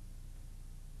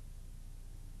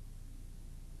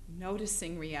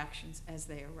 Noticing reactions as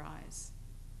they arise.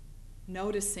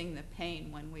 Noticing the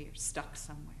pain when we are stuck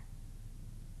somewhere.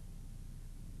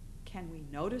 Can we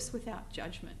notice without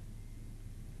judgment?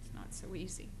 It's not so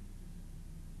easy.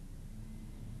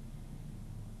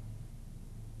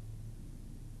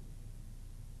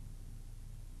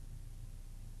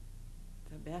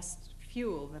 The best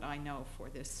fuel that I know for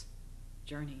this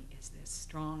journey is this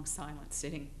strong, silent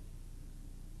sitting,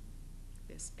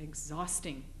 this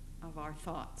exhausting of our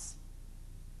thoughts,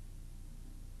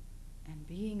 and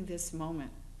being this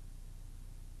moment,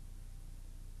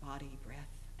 body,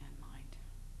 breath, and mind.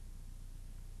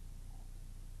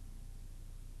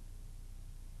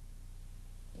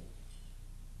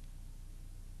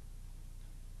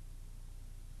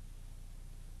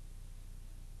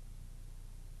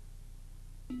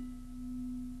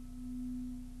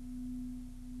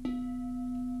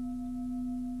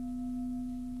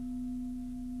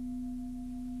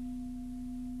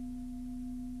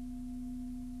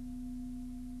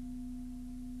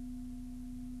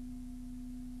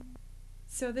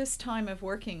 So this time of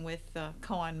working with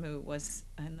Koan Mu was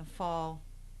in the fall,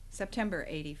 September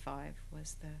 85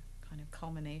 was the kind of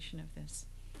culmination of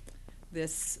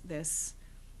this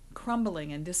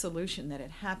crumbling and dissolution that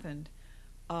had happened.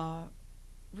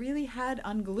 Really had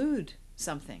unglued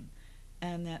something,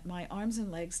 and that my arms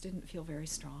and legs didn't feel very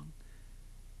strong.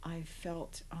 I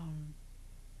felt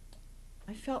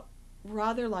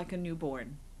rather like a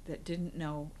newborn that didn't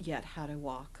know yet how to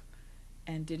walk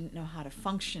and didn't know how to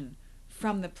function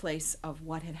from the place of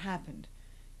what had happened,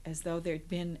 as though there'd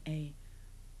been a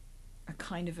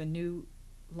kind of a new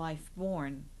life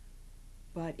born,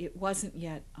 but it wasn't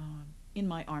yet in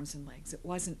my arms and legs. It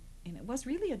wasn't, and it was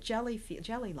really a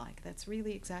jelly-like. That's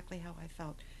really exactly how I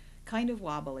felt, kind of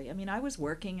wobbly. I mean, I was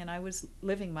working and I was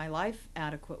living my life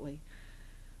adequately,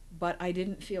 But I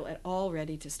didn't feel at all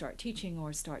ready to start teaching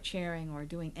or start sharing or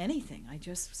doing anything. I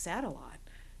just sat a lot.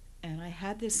 And I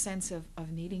had this sense of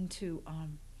needing to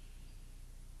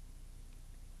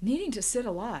sit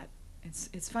a lot.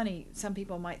 It's funny, some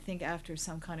people might think after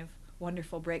some kind of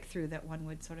wonderful breakthrough that one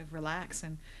would sort of relax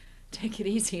and take it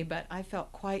easy, but I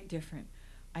felt quite different.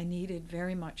 I needed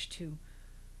very much to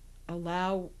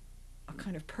allow a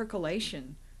kind of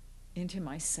percolation into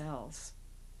my cells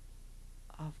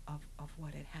of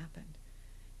what had happened.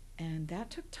 And that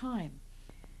took time.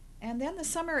 And then the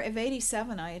summer of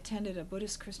 '87, I attended a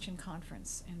Buddhist-Christian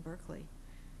conference in Berkeley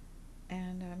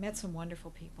and met some wonderful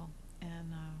people.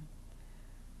 And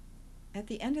at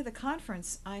the end of the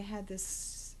conference, I had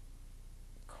this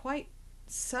quite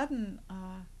sudden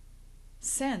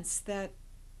sense that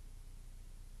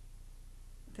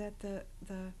the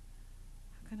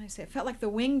how can I say, it felt like the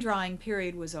wing drawing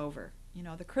period was over. You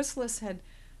know, the chrysalis had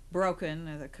broken,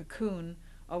 the cocoon,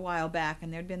 a while back,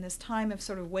 and there'd been this time of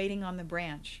sort of waiting on the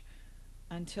branch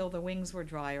until the wings were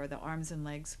dry or the arms and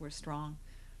legs were strong.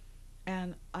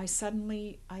 And I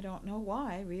suddenly, I don't know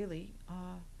why really,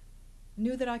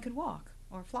 knew that I could walk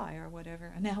or fly or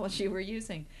whatever analogy we're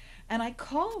using. And I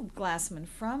called Glassman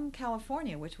from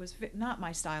California, which was not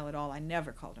my style at all. I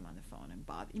never called him on the phone and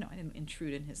bothered, I didn't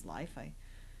intrude in his life.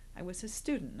 I was his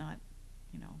student, not,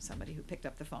 somebody who picked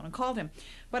up the phone and called him.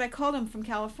 But I called him from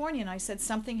California and I said,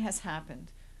 something has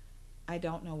happened. I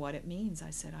don't know what it means.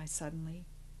 I said, I suddenly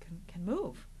can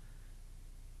move.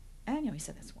 And he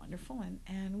said, that's wonderful.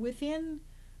 And within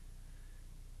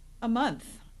a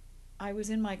month, I was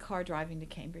in my car driving to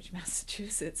Cambridge,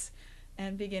 Massachusetts,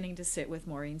 and beginning to sit with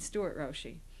Maurine Stuart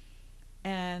Roshi.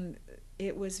 And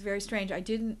it was very strange. I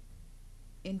didn't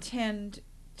intend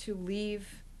to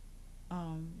leave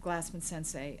Glassman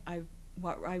Sensei.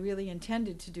 What I really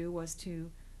intended to do was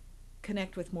to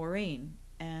connect with Maurine,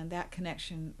 and that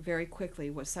connection very quickly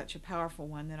was such a powerful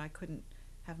one that I couldn't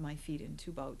have my feet in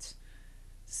two boats.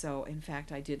 So, in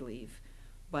fact, I did leave.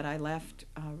 But I left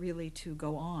really to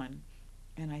go on,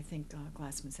 and I think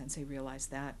Glassman Sensei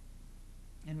realized that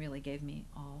and really gave me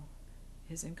all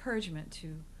his encouragement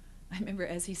to, I remember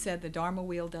as he said, the Dharma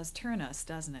wheel does turn us,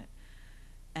 doesn't it?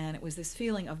 And it was this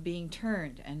feeling of being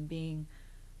turned and being,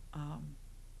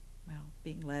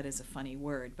 being led is a funny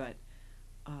word, but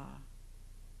I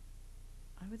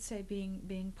would say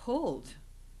being pulled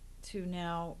to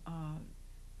now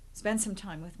spend some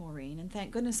time with Maurine. And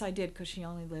thank goodness I did, because she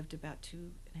only lived about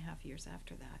 2.5 years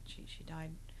after that. She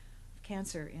died of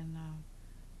cancer in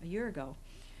a year ago.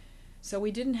 So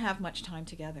we didn't have much time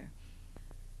together.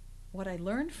 What I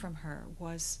learned from her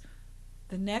was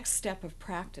the next step of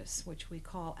practice, which we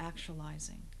call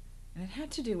actualizing. And it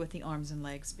had to do with the arms and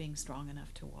legs being strong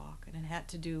enough to walk. And it had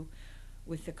to do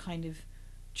with the kind of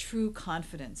true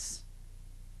confidence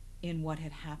in what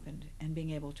had happened and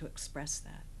being able to express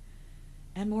that.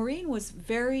 And Maurine was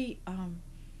very, how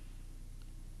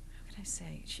can I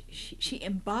say, she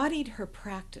embodied her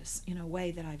practice in a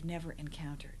way that I've never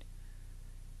encountered.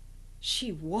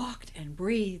 She walked and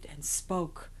breathed and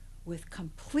spoke with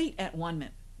complete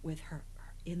at-one-ment with her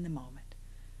in the moment.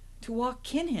 To walk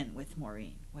kinhin with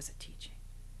Maurine was a teaching.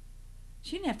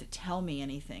 She didn't have to tell me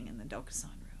anything in the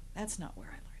Dokusan room. That's not where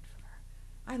I learned from her.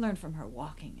 I learned from her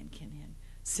walking in kinhin,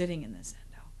 sitting in the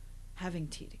zendo, having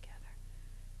tea together.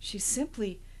 She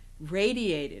simply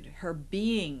radiated. Her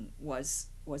being was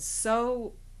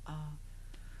so,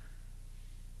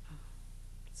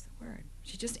 what's the word?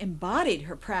 She just embodied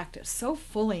her practice so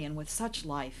fully and with such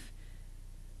life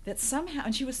that somehow,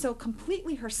 and she was so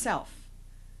completely herself.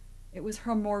 It was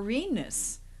her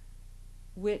Maurine-ness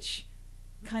which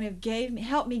kind of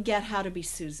helped me get how to be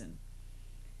Susan.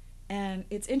 And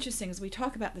it's interesting as we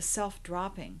talk about the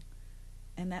self-dropping,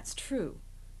 and that's true,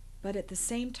 but at the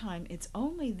same time, it's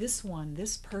only this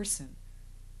person,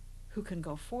 who can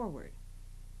go forward.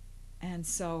 And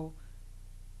so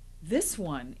this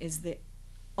one is the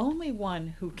only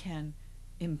one who can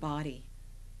embody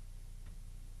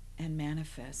and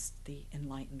manifest the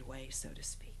enlightened way, so to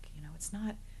speak.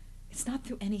 It's not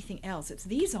through anything else. It's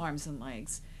these arms and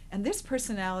legs. And this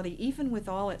personality, even with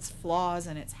all its flaws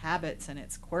and its habits and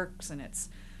its quirks and its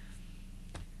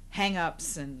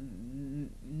hang-ups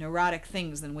and neurotic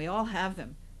things, and we all have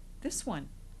them, this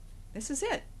is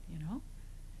it,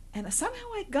 And somehow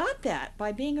I got that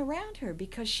by being around her,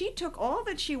 because she took all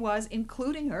that she was,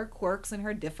 including her quirks and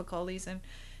her difficulties,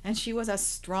 and she was a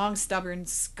strong, stubborn,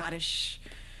 Scottish,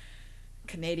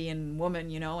 Canadian woman,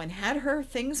 and had her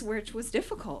things which was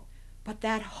difficult. But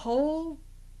that whole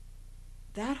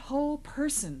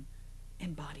person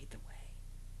embodied the way.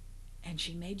 And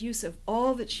she made use of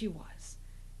all that she was.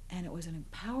 And it was a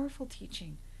powerful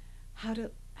teaching how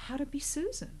how to be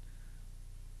Susan,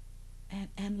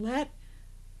 and let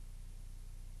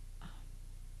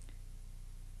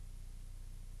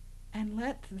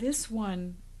this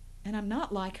one, and I'm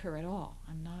not like her at all.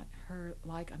 I'm not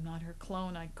her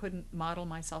clone. I couldn't model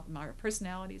myself. Our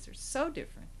personalities are so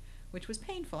different, which was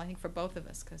painful, I think, for both of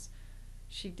us, because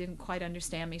she didn't quite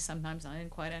understand me sometimes. I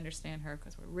didn't quite understand her,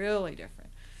 because we're really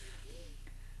different.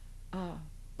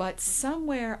 But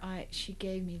somewhere she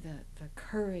gave me the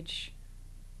courage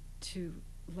to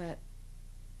let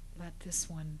this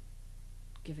one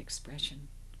give expression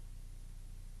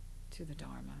to the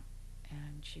Dharma.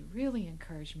 And she really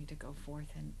encouraged me to go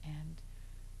forth and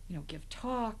give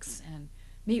talks and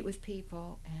meet with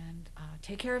people and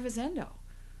take care of a zendo.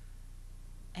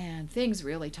 And things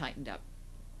really tightened up.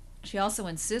 She also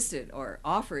insisted, or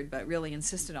offered, but really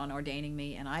insisted on ordaining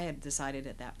me. And I had decided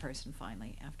at that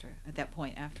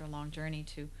point, after a long journey,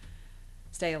 to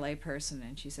stay a lay person.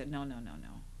 And she said, no.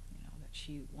 That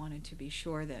she wanted to be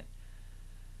sure that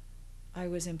I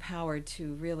was empowered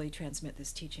to really transmit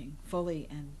this teaching fully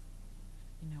and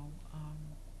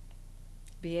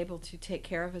be able to take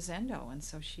care of a zendo. And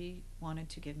so she wanted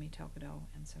to give me Tokudo,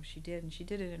 and so she did. And she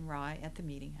did it in Rai at the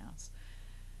meeting house,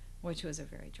 which was a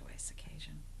very joyous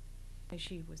occasion.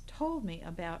 She told me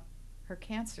about her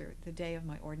cancer the day of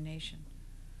my ordination.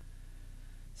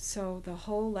 So the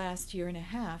whole last year and a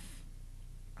half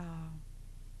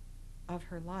of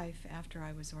her life after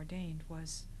I was ordained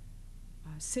was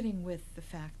sitting with the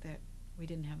fact that we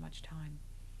didn't have much time.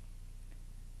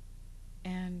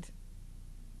 And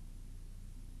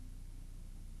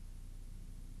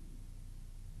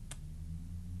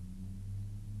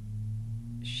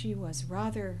she was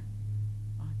rather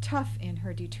tough in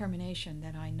her determination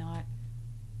that I not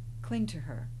cling to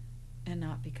her and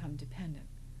not become dependent.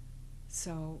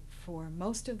 So for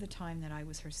most of the time that I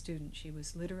was her student, she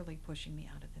was literally pushing me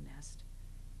out of the nest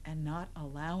and not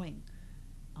allowing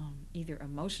either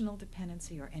emotional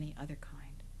dependency or any other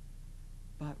kind,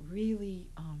 but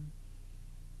really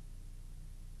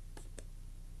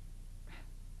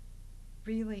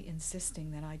really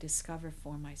insisting that I discover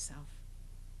for myself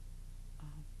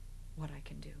what I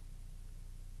can do.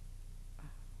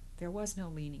 There was no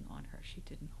leaning on her. She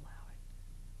didn't allow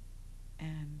it.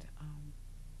 And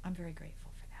I'm very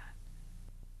grateful for that.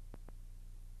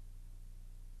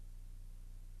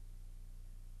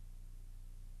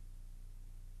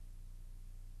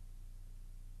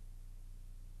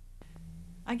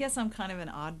 I guess I'm kind of an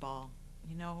oddball.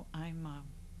 I'm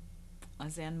a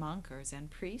Zen monk or a Zen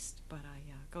priest, but I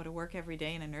go to work every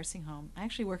day in a nursing home. I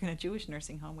actually work in a Jewish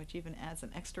nursing home, which even adds an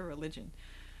extra religion.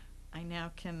 I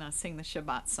now can sing the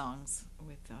Shabbat songs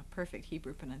with perfect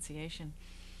Hebrew pronunciation.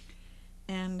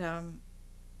 And I'm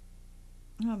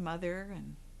a mother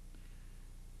and,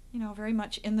 very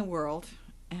much in the world.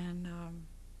 And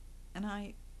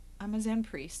I'm a Zen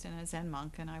priest and a Zen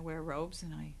monk, and I wear robes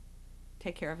and I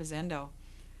take care of a zendo.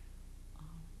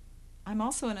 I'm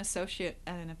also an associate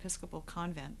at an Episcopal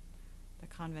convent, the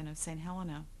convent of St.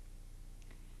 Helena.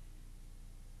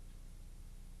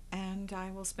 And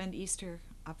I will spend Easter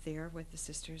up there with the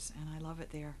sisters, and I love it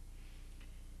there.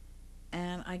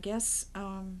 And I guess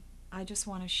I just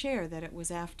want to share that it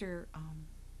was after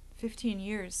 15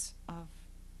 years of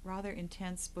rather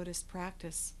intense Buddhist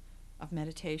practice of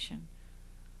meditation,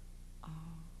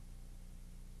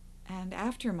 and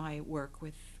after my work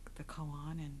with the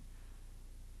koan, and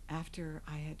after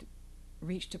I had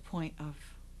reached a point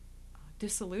of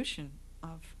dissolution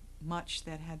of much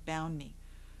that had bound me.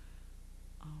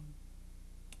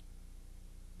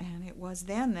 And it was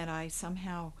then that I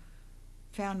somehow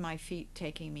found my feet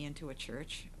taking me into a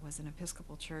church. It was an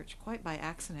Episcopal church, quite by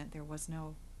accident. There was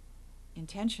no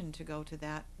intention to go to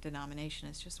that denomination.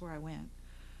 It's just where I went.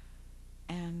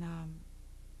 And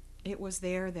it was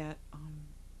there that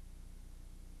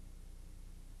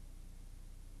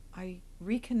I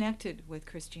reconnected with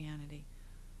Christianity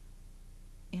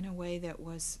in a way that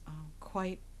was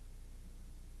quite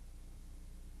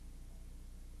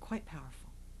powerful.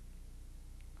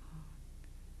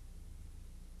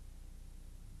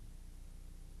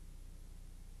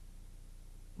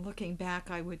 Looking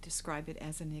back, I would describe it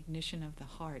as an ignition of the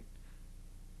heart.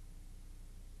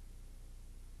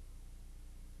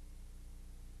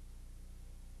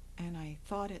 And I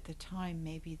thought at the time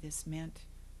maybe this meant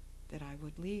that I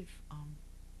would leave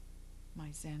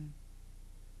my Zen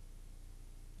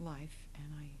life,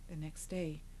 and I, the next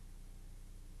day,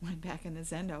 went back in the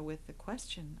zendo with the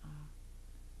question,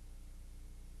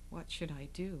 what should I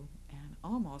do? And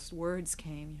almost words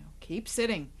came, keep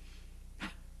sitting.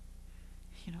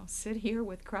 Sit here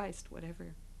with Christ,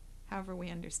 however we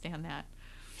understand that.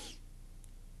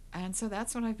 And so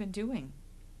that's what I've been doing.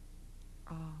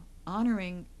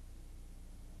 honoring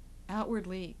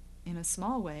outwardly in a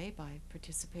small way by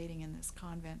participating in this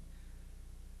convent,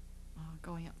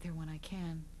 going up there when I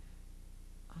can,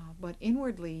 but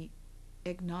inwardly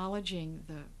acknowledging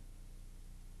the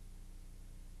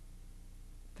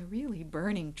really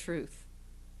burning truth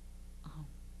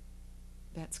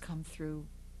that's come through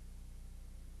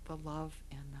the love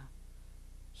and the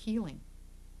healing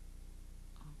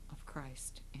of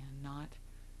Christ, and not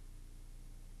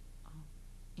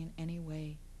in any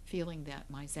way feeling that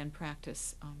my Zen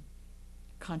practice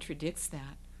contradicts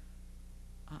that.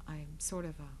 I'm sort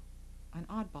of an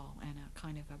oddball and a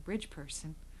kind of a bridge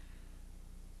person.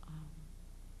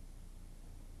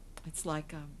 It's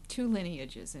like two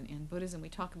lineages. In Buddhism, we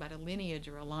talk about a lineage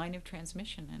or a line of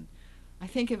transmission, and I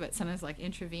think of it sometimes like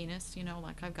intravenous,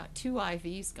 like I've got two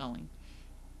IVs going,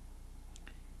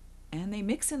 and they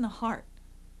mix in the heart,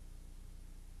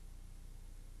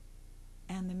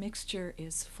 and the mixture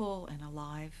is full and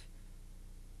alive,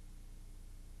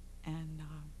 and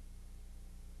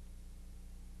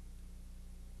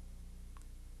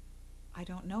I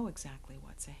don't know exactly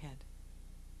what's ahead.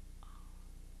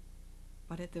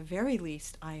 But at the very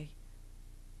least, I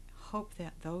hope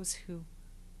that those who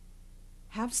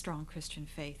have strong Christian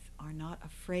faith are not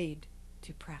afraid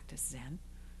to practice Zen.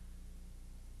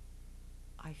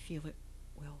 I feel it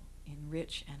will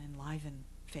enrich and enliven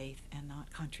faith and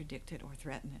not contradict it or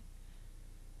threaten it.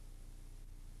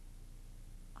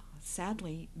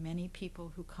 Sadly, many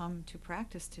people who come to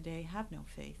practice today have no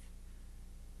faith.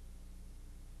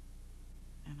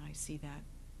 And I see that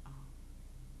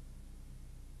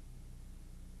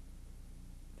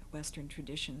the Western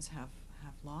traditions have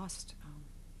lost.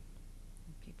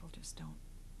 People just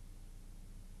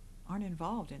aren't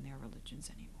involved in their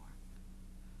religions anymore.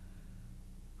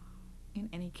 In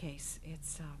any case,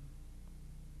 it's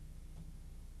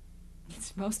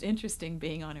most interesting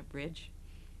being a bridge,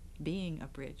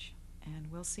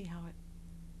 and we'll see how it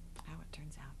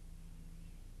turns out.